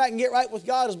people come back and get right with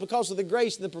God is because of the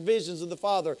grace and the provisions of the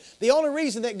Father. The only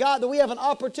reason that we have an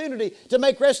opportunity to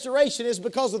make restoration is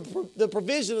because of the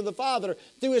provision of the Father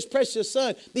through His precious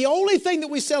Son. The only thing that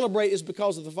we celebrate is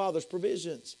because of the Father's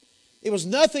provisions. It was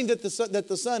nothing that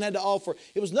the son had to offer.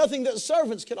 It was nothing that the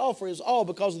servants could offer. It was all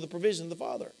because of the provision of the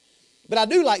Father. But I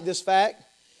do like this fact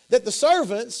that the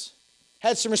servants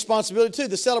had some responsibility too.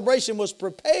 The celebration was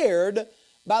prepared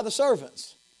by the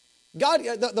servants. God,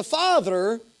 the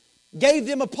Father gave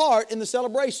them a part in the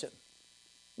celebration.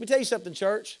 Let me tell you something,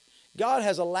 church. God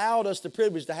has allowed us the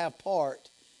privilege to have part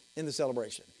in the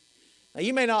celebration. Now,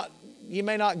 you may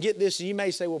not get this, and you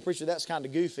may say, well, preacher, that's kind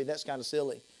of goofy, that's kind of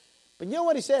silly. But you know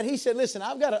what he said? He said, listen,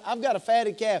 I've got a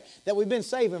fatted calf that we've been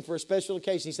saving for a special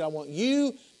occasion. He said, I want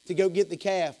you to go get the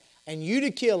calf, and you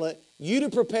to kill it, you to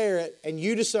prepare it, and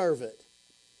you to serve it.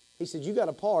 He said, you got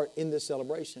a part in this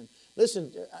celebration.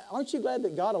 Listen, aren't you glad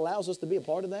that God allows us to be a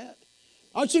part of that?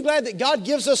 Aren't you glad that God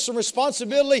gives us some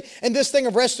responsibility in this thing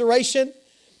of restoration?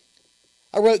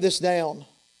 I wrote this down,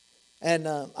 and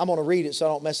I'm going to read it so I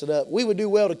don't mess it up. We would do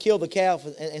well to kill the calf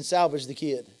and salvage the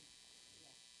kid.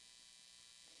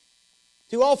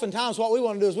 Too oftentimes what we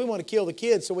want to do is we want to kill the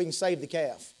kid so we can save the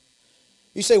calf.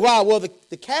 You say, wow, well,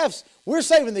 the calves, we're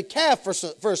saving the calf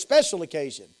for a special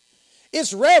occasion.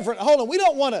 It's reverent, holy. We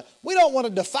don't want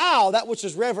to defile that which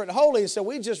is reverent and holy, and so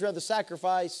we'd just rather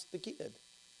sacrifice the kid.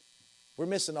 We're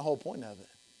missing the whole point of it.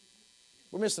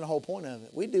 We're missing the whole point of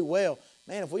it. We do well.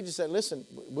 Man, if we just say, listen,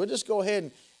 we'll just go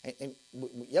ahead and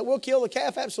we'll kill the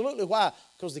calf, absolutely. Why?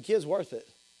 Because the kid's worth it.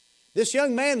 This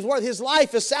young man's worth, his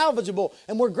life is salvageable,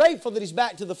 and we're grateful that he's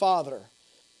back to the Father.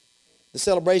 The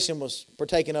celebration was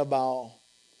partaken of by all.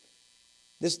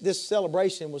 This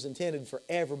celebration was intended for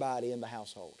everybody in the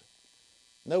household.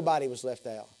 Nobody was left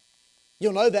out.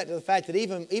 You'll know that to the fact that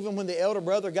even when the elder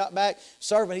brother got back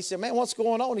serving, he said, man, what's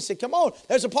going on? He said, come on,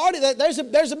 there's a party, there's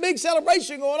a big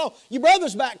celebration going on. Your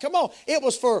brother's back, come on. It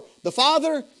was for the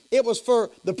father, it was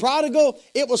for the prodigal,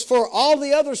 it was for all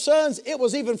the other sons, it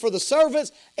was even for the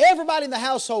servants. Everybody in the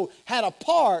household had a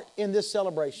part in this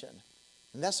celebration.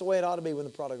 And that's the way it ought to be when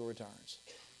the prodigal returns.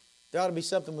 There ought to be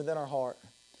something within our heart.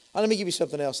 Let me give you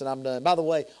something else and I'm done. By the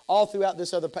way, all throughout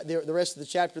the rest of the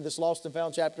chapter, this lost and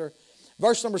found chapter,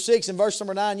 verse number 6 and verse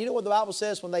number 9, you know what the Bible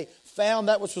says when they found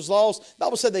that which was lost? The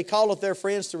Bible said they calleth their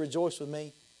friends to rejoice with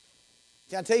me.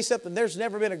 Can I tell you something? There's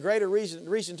never been a greater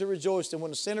reason to rejoice than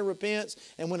when a sinner repents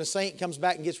and when a saint comes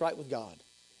back and gets right with God.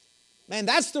 Man,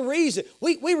 that's the reason.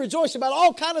 We rejoice about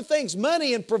all kinds of things,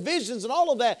 money and provisions and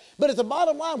all of that. But at the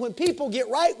bottom line, when people get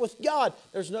right with God,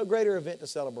 there's no greater event to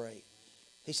celebrate.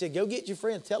 He said, go get your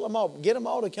friends. Tell them all. Get them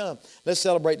all to come. Let's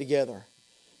celebrate together.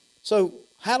 So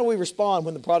how do we respond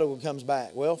when the prodigal comes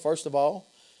back? Well, first of all,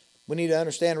 we need to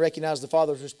understand and recognize the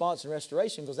Father's response and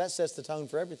restoration because that sets the tone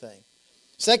for everything.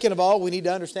 Second of all, we need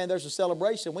to understand there's a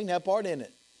celebration. We can have part in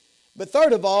it. But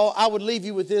third of all, I would leave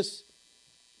you with this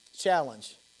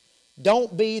challenge.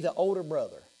 Don't be the older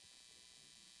brother.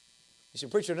 You say,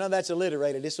 preacher, none of that's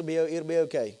alliterated. It'll be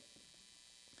okay.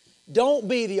 Don't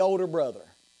be the older brother.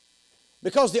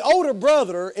 Because the older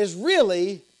brother is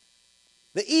really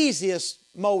the easiest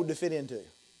mold to fit into.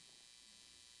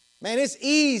 Man, it's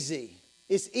easy.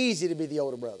 It's easy to be the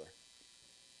older brother.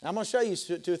 Now, I'm going to show you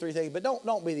 2 or 3 things, but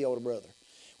don't be the older brother.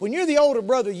 When you're the older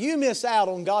brother, you miss out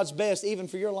on God's best even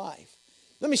for your life.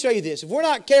 Let me show you this. If we're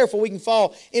not careful, we can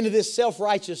fall into this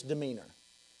self-righteous demeanor.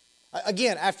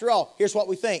 Again, after all, here's what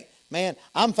we think. Man,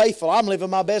 I'm faithful. I'm living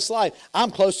my best life.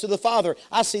 I'm close to the Father.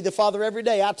 I see the Father every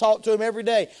day. I talk to Him every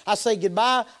day. I say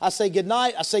goodbye. I say good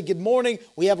night. I say good morning.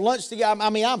 We have lunch together. I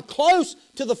mean, I'm close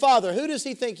to the Father. Who does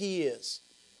He think He is?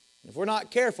 If we're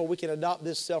not careful, we can adopt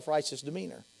this self-righteous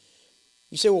demeanor.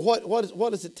 You say, well,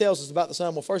 what does it tell us about the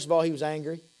Son? Well, first of all, He was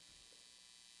angry.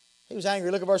 He was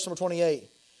angry. Look at verse number 28.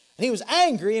 And He was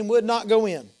angry and would not go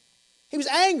in. He was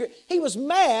angry. He was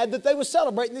mad that they were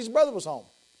celebrating his brother was home.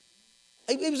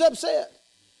 He was upset.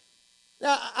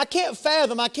 Now, I can't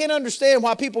fathom, I can't understand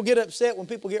why people get upset when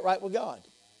people get right with God.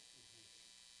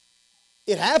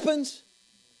 It happens.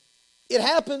 It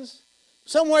happens.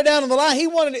 Somewhere down the line, he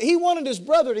wanted his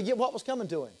brother to get what was coming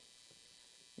to him.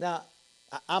 Now,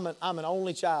 I'm an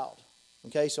only child,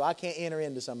 okay, so I can't enter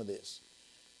into some of this.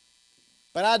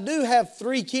 But I do have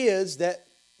 3 kids that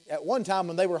at one time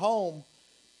when they were home,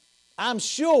 I'm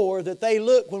sure that they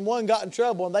looked when one got in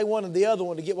trouble and they wanted the other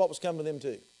one to get what was coming to them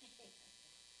too.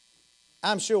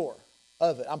 I'm sure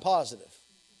of it. I'm positive.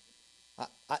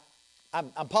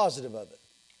 I'm positive of it.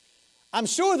 I'm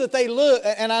sure that they looked,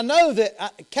 and I know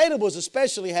that Caleb was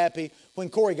especially happy when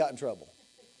Corey got in trouble.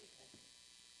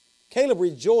 Caleb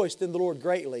rejoiced in the Lord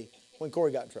greatly when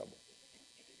Corey got in trouble.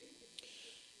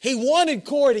 He wanted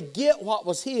Corey to get what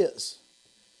was his.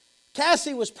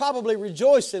 Cassie was probably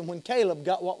rejoicing when Caleb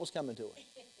got what was coming to him.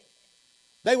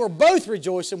 They were both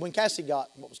rejoicing when Cassie got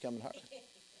what was coming to her.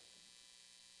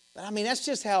 But I mean, that's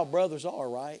just how brothers are,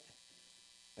 right?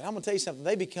 But I'm going to tell you something.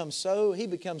 He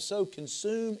becomes so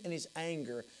consumed in his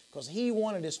anger because he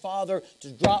wanted his father to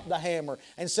drop the hammer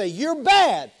and say, you're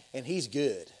bad, and he's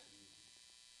good.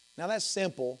 Now that's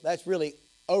simple. That really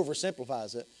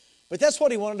oversimplifies it. But that's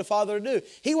what he wanted the father to do.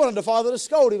 He wanted the father to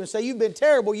scold him and say, you've been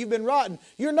terrible, you've been rotten,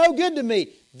 you're no good to me.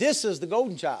 This is the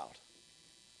golden child.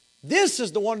 This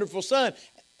is the wonderful son.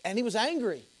 And he was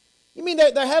angry. You mean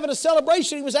they're having a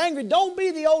celebration, he was angry. Don't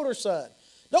be the older son.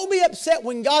 Don't be upset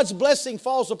when God's blessing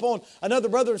falls upon another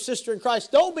brother or sister in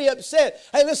Christ. Don't be upset.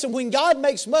 Hey, listen, when God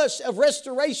makes much of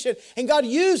restoration and God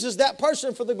uses that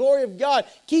person for the glory of God,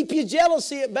 keep your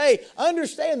jealousy at bay.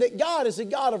 Understand that God is a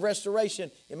God of restoration.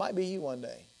 It might be you one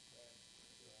day.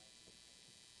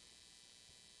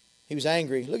 He was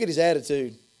angry. Look at his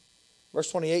attitude.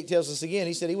 Verse 28 tells us again,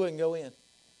 he said he wouldn't go in.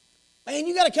 Man,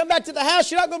 you got to come back to the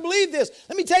house. You're not going to believe this.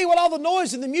 Let me tell you what all the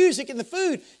noise and the music and the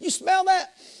food. You smell that?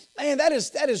 Man, that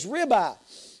is ribeye.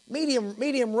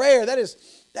 Medium rare. That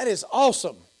is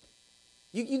awesome.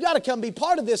 You got to come be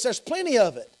part of this. There's plenty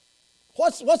of it.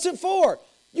 What's it for?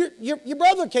 Your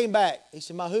brother came back. He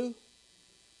said, my who?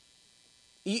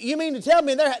 You mean to tell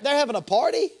me they're having a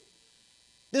party?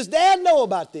 Does Dad know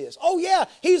about this? Oh yeah,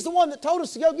 he's the one that told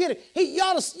us to go get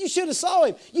it. You should have saw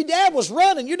him. Your dad was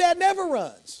running. Your dad never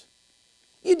runs.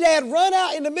 Your dad run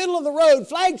out in the middle of the road,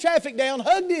 flagged traffic down,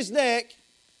 hugged his neck,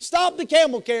 stopped the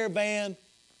camel caravan.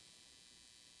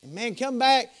 And man, come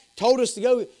back, told us to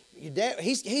go. Your dad,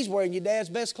 he's wearing your dad's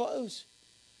best clothes.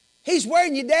 He's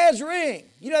wearing your dad's ring.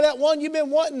 You know that one you've been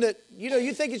wanting that,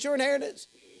 you think it's your inheritance?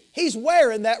 He's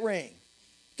wearing that ring.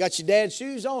 Got your dad's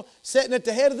shoes on, sitting at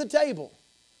the head of the table.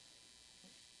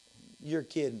 You're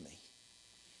kidding me.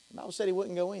 The Bible said he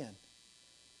wouldn't go in.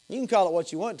 You can call it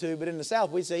what you want to, but in the South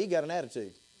we'd say he got an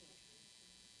attitude.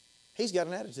 He's got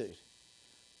an attitude.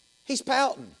 He's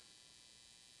pouting.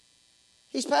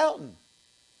 He's pouting.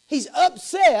 He's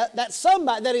upset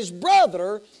that his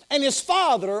brother and his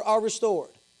father are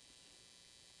restored.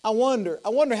 I wonder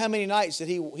how many nights that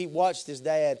he watched his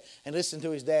dad and listened to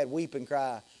his dad weep and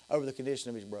cry over the condition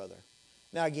of his brother.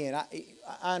 Now again,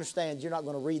 I understand you're not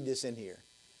going to read this in here.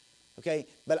 Okay,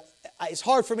 but it's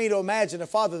hard for me to imagine a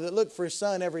father that looked for his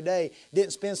son every day,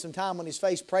 didn't spend some time on his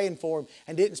face praying for him,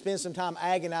 and didn't spend some time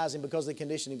agonizing because of the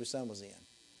condition his son was in.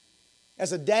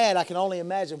 As a dad, I can only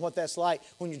imagine what that's like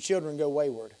when your children go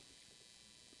wayward.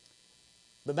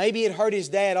 But maybe it hurt his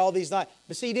dad all these nights.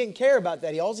 But see, he didn't care about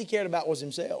that. All he cared about was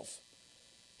himself.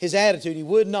 His attitude, he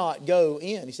would not go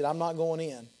in. He said, I'm not going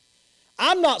in.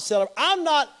 I'm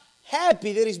not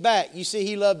happy that he's back. You see,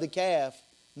 he loved the calf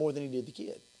more than he did the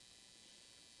kid.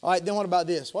 All right, then what about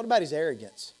this? What about his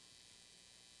arrogance?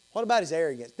 What about his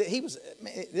arrogance?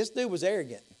 This dude was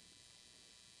arrogant.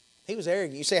 He was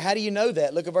arrogant. You say, how do you know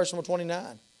that? Look at verse number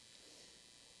 29.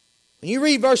 When you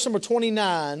read verse number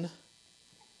 29,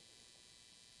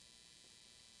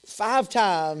 5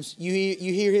 times you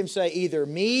hear him say either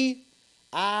me,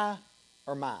 I,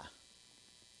 or my.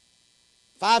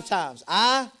 5 times.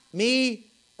 I, me,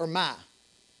 or my.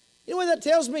 You know what that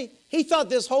tells me? He thought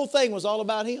this whole thing was all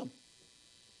about him.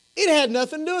 It had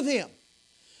nothing to do with him.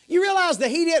 You realize that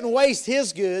he didn't waste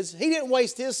his goods. He didn't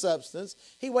waste his substance.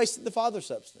 He wasted the father's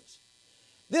substance.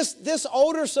 This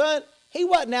older son, he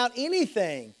wasn't out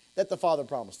anything that the father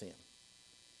promised him.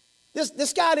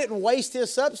 This guy didn't waste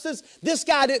his substance. This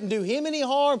guy didn't do him any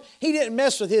harm. He didn't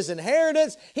mess with his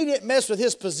inheritance. He didn't mess with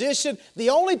his position.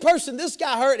 The only person this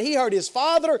guy hurt, he hurt his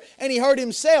father and he hurt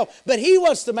himself. But he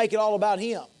wants to make it all about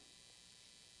him.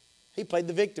 He played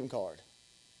the victim card.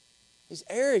 He's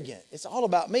arrogant. It's all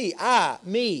about me. I,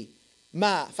 me,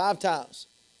 my, 5 times.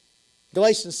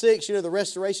 Galatians 6, the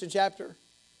restoration chapter.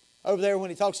 Over there when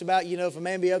he talks about, if a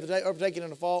man be overtaken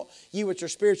in a fault, you which are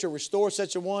spiritual restore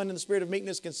such a one in the spirit of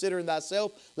meekness, considering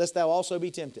thyself, lest thou also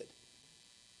be tempted.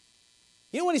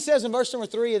 You know what he says in verse number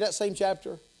 3 of that same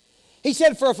chapter? He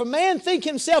said, for if a man think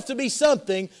himself to be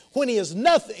something when he is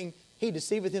nothing, he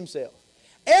deceiveth himself.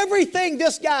 Everything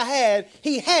this guy had,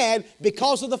 he had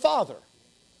because of the Father.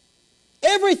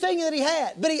 Everything that he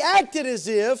had. But he acted as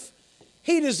if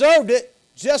he deserved it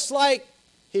just like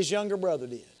his younger brother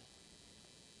did.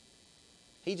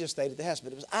 He just stayed at the house,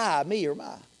 but it was I, me, or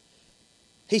my.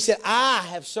 He said, I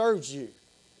have served you.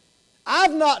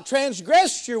 I've not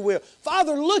transgressed your will.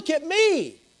 Father, look at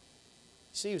me.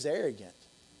 See, he was arrogant.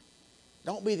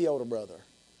 Don't be the older brother.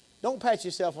 Don't pat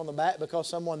yourself on the back because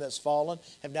someone that's fallen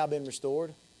have now been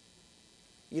restored.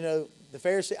 The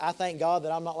Pharisee, I thank God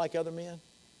that I'm not like other men.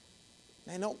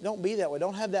 Man, don't be that way.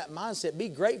 Don't have that mindset. Be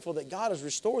grateful that God has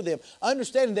restored them,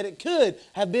 understanding that it could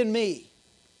have been me.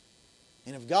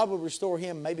 And if God would restore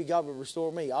him, maybe God would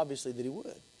restore me. Obviously that he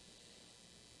would.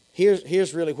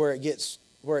 Here's really where it gets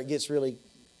really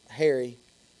Harry,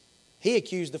 he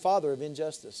accused the father of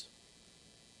injustice.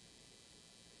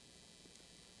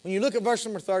 When you look at verse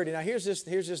number 30, now here's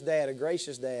this dad, a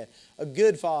gracious dad, a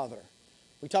good father.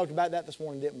 We talked about that this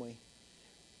morning, didn't we?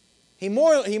 He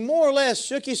more or less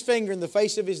shook his finger in the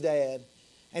face of his dad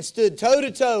and stood toe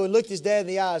to toe and looked his dad in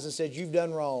the eyes and said, "You've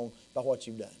done wrong by what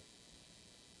you've done."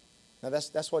 Now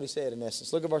that's what he said in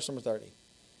essence. Look at verse number 30.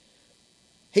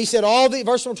 He said,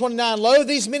 verse number 29, "Lo,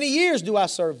 these many years do I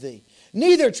serve thee,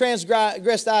 neither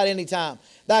transgressed I at any time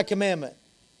thy commandment."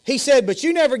 He said, "But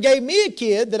you never gave me a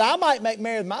kid that I might make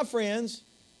merry with my friends."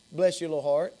 Bless your little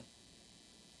heart.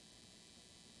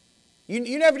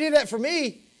 You never did that for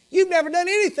me. You've never done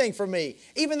anything for me.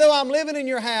 Even though I'm living in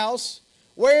your house,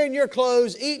 wearing your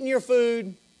clothes, eating your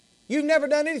food, you've never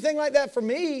done anything like that for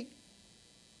me.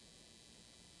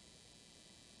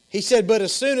 He said, "But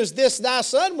as soon as this thy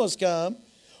son was come,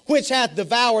 which hath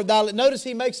devoured thy..." Notice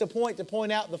he makes a point to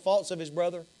point out the faults of his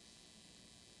brother.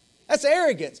 That's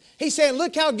arrogance. He's saying,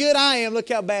 look how good I am, look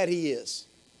how bad he is.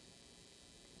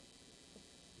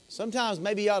 Sometimes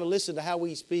maybe you ought to listen to how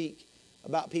we speak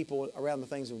about people around the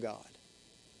things of God.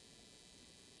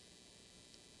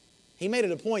 He made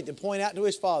it a point to point out to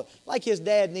his father, like his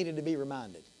dad needed to be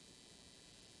reminded.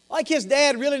 Like his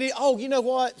dad really needed, "Oh, you know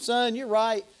what, son, you're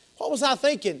right. What was I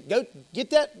thinking? Go get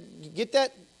that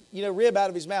rib out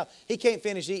of his mouth. He can't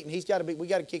finish eating. We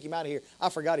got to kick him out of here. I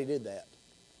forgot he did that."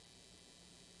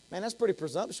 Man, that's pretty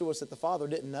presumptuous that the father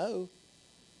didn't know.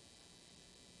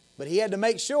 But he had to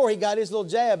make sure he got his little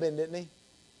jab in, didn't he?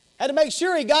 Had to make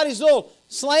sure he got his little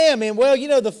slam in. Well,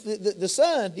 the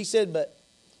son, he said, "But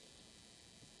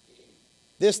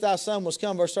this thy son was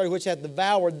come," verse 30, "which hath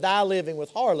devoured thy living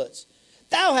with harlots.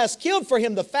 Thou hast killed for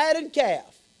him the fatted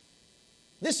calf."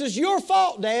 This is your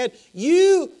fault, Dad.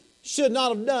 You should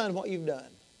not have done what you've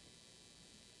done.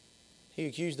 He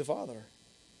accused the father.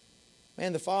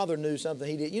 Man, the father knew something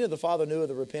he did. The father knew of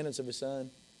the repentance of his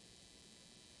son.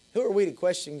 Who are we to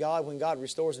question God when God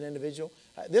restores an individual?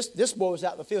 This boy was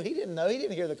out in the field. He didn't know. He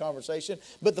didn't hear the conversation.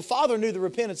 But the father knew the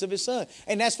repentance of his son.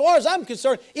 And as far as I'm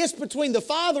concerned, it's between the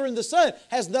father and the son. It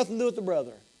has nothing to do with the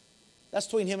brother. That's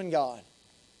between him and God.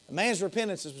 A man's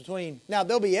repentance is between... Now,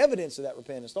 there'll be evidence of that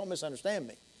repentance. Don't misunderstand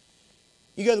me.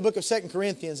 You go to the book of 2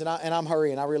 Corinthians, and I'm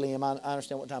hurrying. I really am. I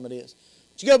understand what time it is.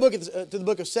 But you go to the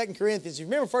book of 2 Corinthians. You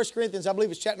remember 1 Corinthians, I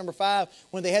believe it's chapter number 5,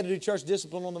 when they had to do church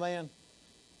discipline on the man?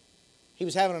 He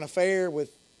was having an affair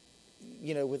with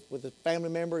a family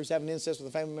member. He was having incest with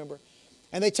a family member.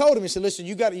 And they told him, he said, "Listen,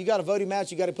 you got to vote him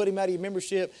out. You got to put him out of your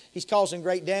membership. He's causing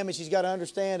great damage. He's got to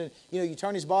understand, and you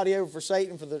turn his body over for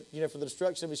Satan for the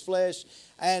destruction of his flesh."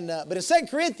 And but in 2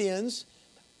 Corinthians,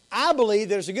 I believe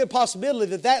there's a good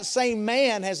possibility that same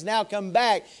man has now come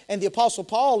back, and the Apostle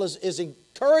Paul is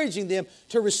encouraging them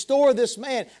to restore this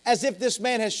man as if this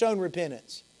man has shown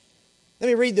repentance. Let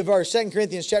me read the verse, 2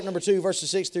 Corinthians chapter number 2, verses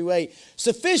 6 through 8.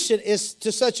 "Sufficient is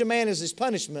to such a man as his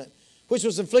punishment, which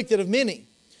was inflicted of many.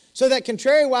 So that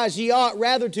contrariwise ye ought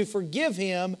rather to forgive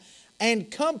him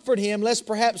and comfort him, lest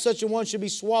perhaps such a one should be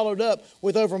swallowed up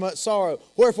with overmuch sorrow.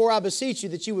 Wherefore I beseech you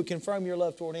that you would confirm your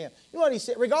love toward him." You know what he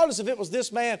said? Regardless if it was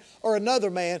this man or another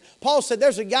man, Paul said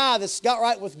there's a guy that's got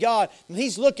right with God and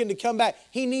he's looking to come back.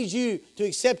 He needs you to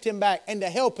accept him back and to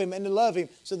help him and to love him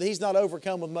so that he's not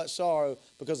overcome with much sorrow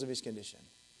because of his condition.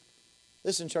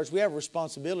 Listen, church, we have a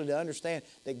responsibility to understand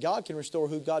that God can restore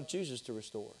who God chooses to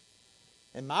restore.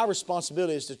 And my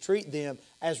responsibility is to treat them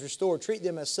as restored, treat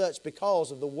them as such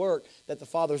because of the work that the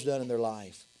Father's done in their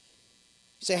life.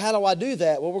 You say, how do I do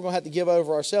that? Well, we're going to have to give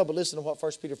over ourselves, but listen to what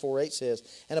 1 Peter 4:8 says.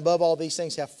 "And above all these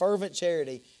things, have fervent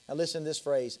charity." Now listen to this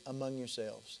phrase, "among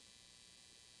yourselves."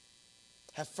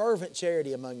 Have fervent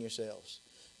charity among yourselves.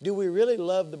 Do we really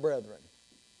love the brethren?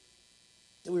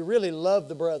 Do we really love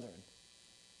the brethren?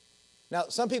 Now,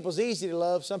 some people it's easy to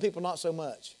love, some people not so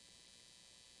much.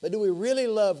 But do we really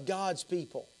love God's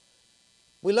people?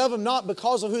 We love them not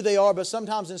because of who they are, but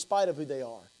sometimes in spite of who they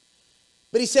are.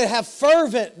 But he said, have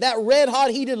fervent, that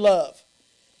red-hot heated love.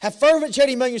 Have fervent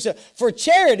charity among yourselves. For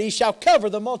charity shall cover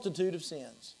the multitude of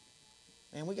sins.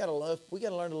 Man, we got to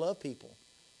learn to love people.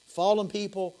 Fallen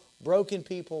people, broken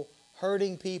people,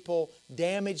 hurting people,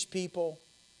 damaged people.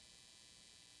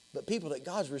 But people that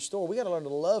God's restored, we got to learn to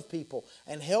love people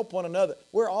and help one another.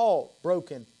 We're all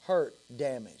broken, hurt,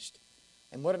 damaged.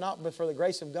 And were it not but for the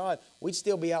grace of God, we'd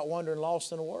still be out wandering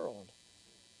lost in the world.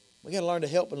 We got to learn to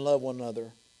help and love one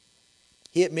another.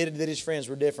 He admitted that his friends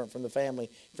were different from the family,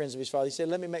 friends of his father. He said,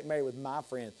 "Let me make merry with my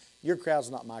friends. Your crowd's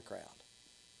not my crowd."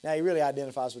 Now, he really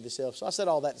identifies with himself. So I said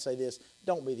all that to say this.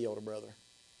 Don't be the older brother.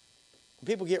 When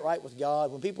people get right with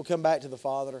God, when people come back to the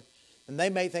Father, and they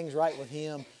make things right with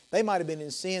Him, They might have been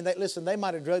in sin. They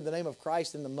might have dragged the name of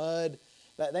Christ in the mud.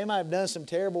 They might have done some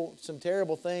terrible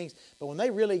things. But when they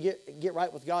really get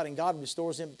right with God and God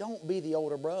restores them, don't be the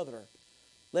older brother.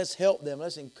 Let's help them.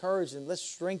 Let's encourage them. Let's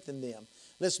strengthen them.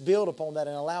 Let's build upon that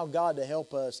and allow God to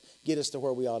help us get us to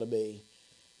where we ought to be.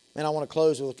 And I want to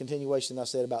close with a continuation I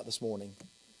said about this morning.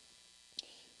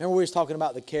 Remember we was talking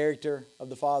about the character of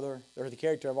the Father, or the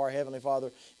character of our Heavenly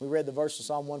Father. We read the verse of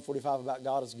Psalm 145 about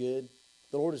God is good.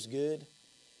 The Lord is good.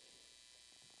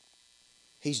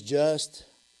 He's just.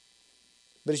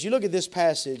 But as you look at this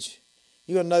passage,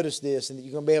 you're going to notice this, and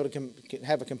you're going to be able to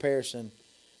have a comparison.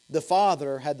 The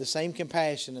Father had the same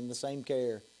compassion and the same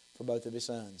care for both of His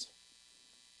sons.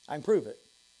 I can prove it.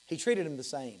 He treated them the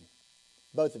same,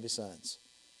 both of His sons.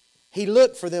 He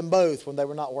looked for them both when they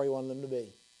were not where He wanted them to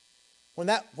be. When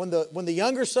the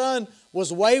younger son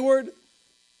was wayward,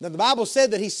 then the Bible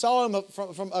said that He saw him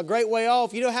from a great way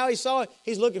off. You know how He saw it?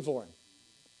 He's looking for him.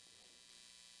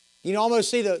 You can almost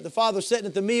see the father sitting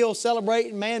at the meal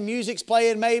celebrating, man, music's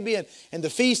playing maybe, and the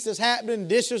feast is happening,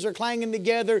 dishes are clanging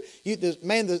together.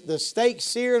 The steak's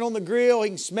searing on the grill, he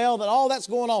can smell that, all that's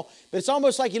going on. But it's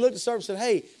almost like he looked at the servant and said,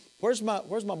 hey, where's my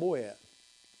boy at?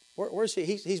 Where's he?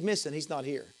 He's missing, he's not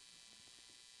here.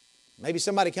 Maybe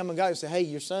somebody come and go and say, hey,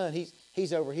 your son,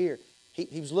 he's over here.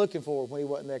 He was looking for him when he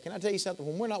wasn't there. Can I tell you something?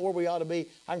 When we're not where we ought to be,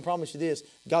 I can promise you this,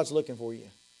 God's looking for you.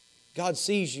 God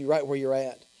sees you right where you're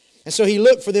at. And so He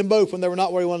looked for them both when they were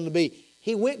not where He wanted them to be.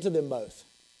 He went to them both.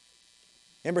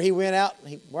 Remember, he went out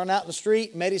in the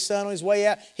street, met his son on his way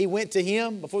out. He went to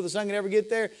him before the son could ever get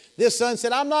there. This son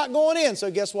said, I'm not going in. So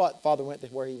guess what? Father went to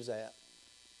where he was at.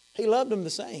 He loved them the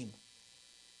same.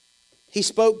 He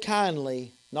spoke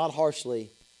kindly, not harshly,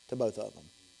 to both of them.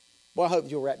 Boy, I hope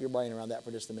you'll wrap your brain around that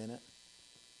for just a minute.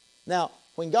 Now,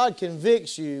 when God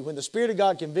convicts you, when the Spirit of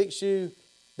God convicts you,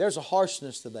 there's a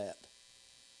harshness to that.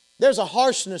 There's a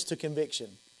harshness to conviction.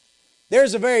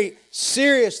 There's a very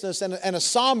seriousness and a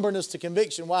somberness to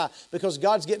conviction. Why? Because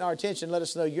God's getting our attention and let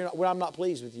us know I'm not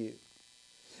pleased with you.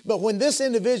 But when this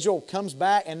individual comes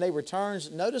back and they returns,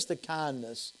 notice the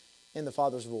kindness in the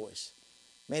Father's voice.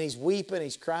 Man, he's weeping,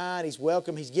 he's crying, he's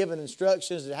welcome, he's giving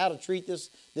instructions on how to treat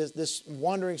this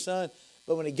wandering son.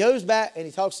 But when he goes back and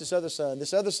he talks to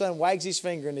this other son wags his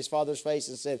finger in his father's face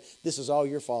and said, this is all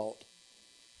your fault.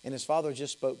 And his father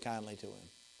just spoke kindly to him.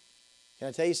 Can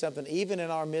I tell you something? Even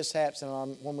in our mishaps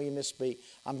and when we misspeak,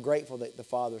 I'm grateful that the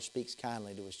Father speaks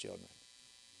kindly to His children.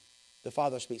 The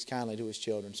Father speaks kindly to His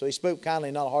children. So He spoke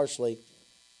kindly, not harshly.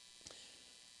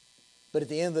 But at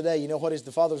the end of the day, you know what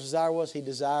the Father's desire was? He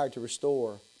desired to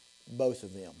restore both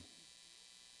of them.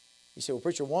 You say, well,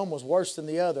 preacher, one was worse than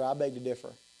the other. I beg to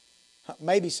differ.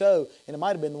 Maybe so. And it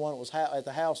might have been the one that was at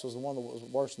the house was the one that was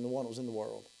worse than the one that was in the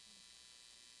world.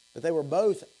 But they were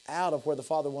both out of where the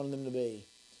Father wanted them to be.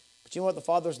 But you know what the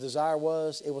Father's desire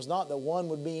was? It was not that one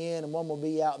would be in and one would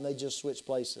be out and they just switch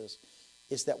places.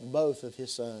 It's that both of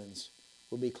His sons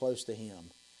would be close to Him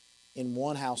in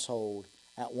one household,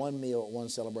 at one meal, at one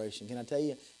celebration. Can I tell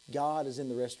you, God is in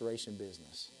the restoration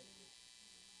business.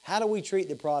 How do we treat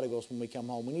the prodigals when we come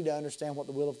home? We need to understand what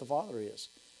the will of the Father is.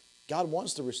 God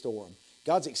wants to restore them.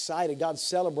 God's excited. God's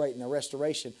celebrating their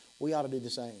restoration. We ought to do the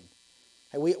same.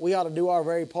 Hey, we ought to do our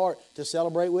very part to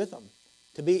celebrate with them.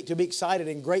 To be excited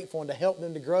and grateful and to help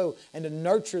them to grow and to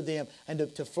nurture them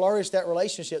and to flourish that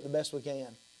relationship the best we can.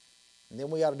 And then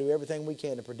we ought to do everything we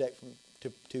can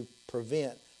to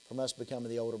prevent from us becoming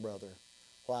the older brother.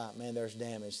 Why? Man, there's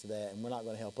damage to that. And we're not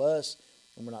going to help us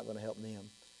and we're not going to help them.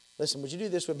 Listen, would you do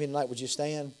this with me tonight? Would you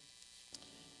stand?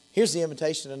 Here's the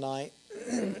invitation tonight.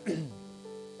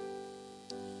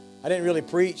 I didn't really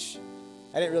preach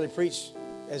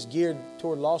as geared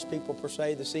toward lost people per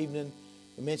se this evening.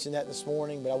 We mentioned that this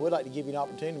morning, but I would like to give you an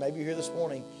opportunity. Maybe you're here this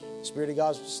morning. The Spirit of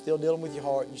God's still dealing with your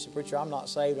heart. And you say, preacher, I'm not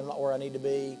saved. I'm not where I need to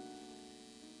be.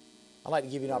 I'd like to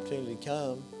give you an opportunity to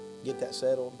come, get that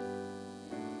settled.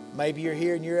 Maybe you're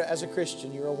here and as a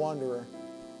Christian, you're a wanderer.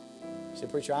 You say,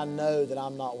 preacher, I know that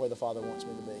I'm not where the Father wants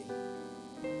me to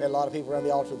be. We had a lot of people around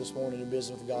the altar this morning in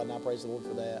business with God, and I praise the Lord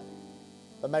for that.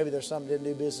 But maybe there's some that didn't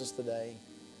do business today.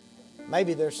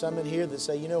 Maybe there's some in here that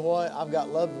say, you know what? I've got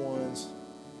loved ones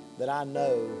that I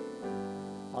know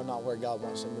are not where God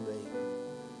wants them to be.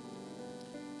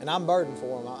 And I'm burdened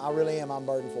for them. I really am. I'm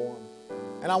burdened for them.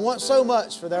 And I want so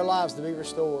much for their lives to be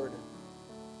restored.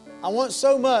 I want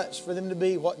so much for them to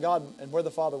be what God and where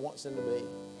the Father wants them to be.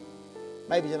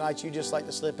 Maybe tonight you just like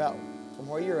to slip out from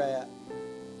where you're at.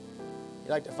 You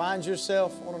like to find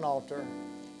yourself on an altar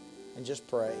and just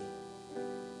pray.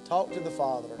 Talk to the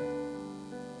Father.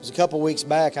 It was a couple weeks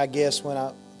back, I guess, when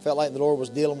I felt like the Lord was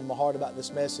dealing with my heart about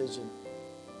this message. And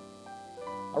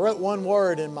I wrote one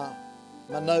word in my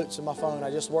my notes in my phone, I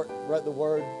just wrote the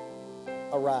word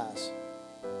arise.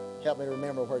 Help me to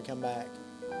remember where to come back.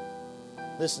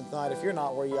 Listen tonight, if you're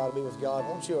not where you ought to be with God,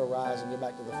 won't you arise and go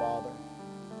back to the Father?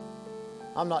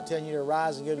 I'm not telling you to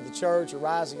arise and go to the church,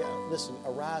 arise and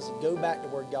go back to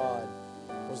where God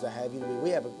was to have you to be.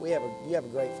 You have a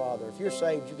great Father. If you're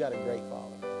saved, you got a great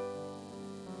Father.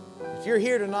 If you're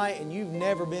here tonight and you've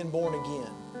never been born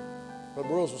again, Brother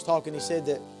Brooks was talking, he said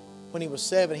that when he was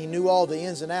 7, he knew all the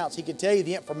ins and outs. He could tell you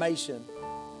the information,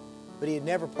 but he had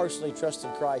never personally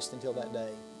trusted Christ until that day.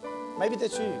 Maybe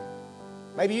that's you.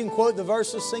 Maybe you can quote the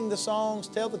verses, sing the songs,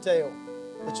 tell the tale,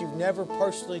 but you've never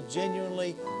personally,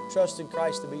 genuinely trusted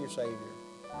Christ to be your Savior.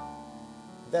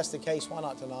 If that's the case, why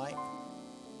not tonight?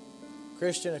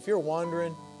 Christian, if you're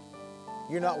wondering,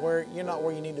 you're not where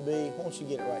you need to be, why don't you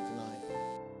get it right tonight?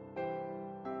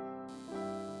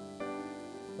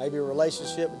 Maybe a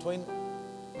relationship between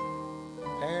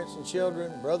parents and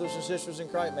children, brothers and sisters in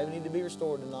Christ, maybe need to be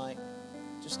restored tonight.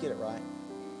 Just get it right.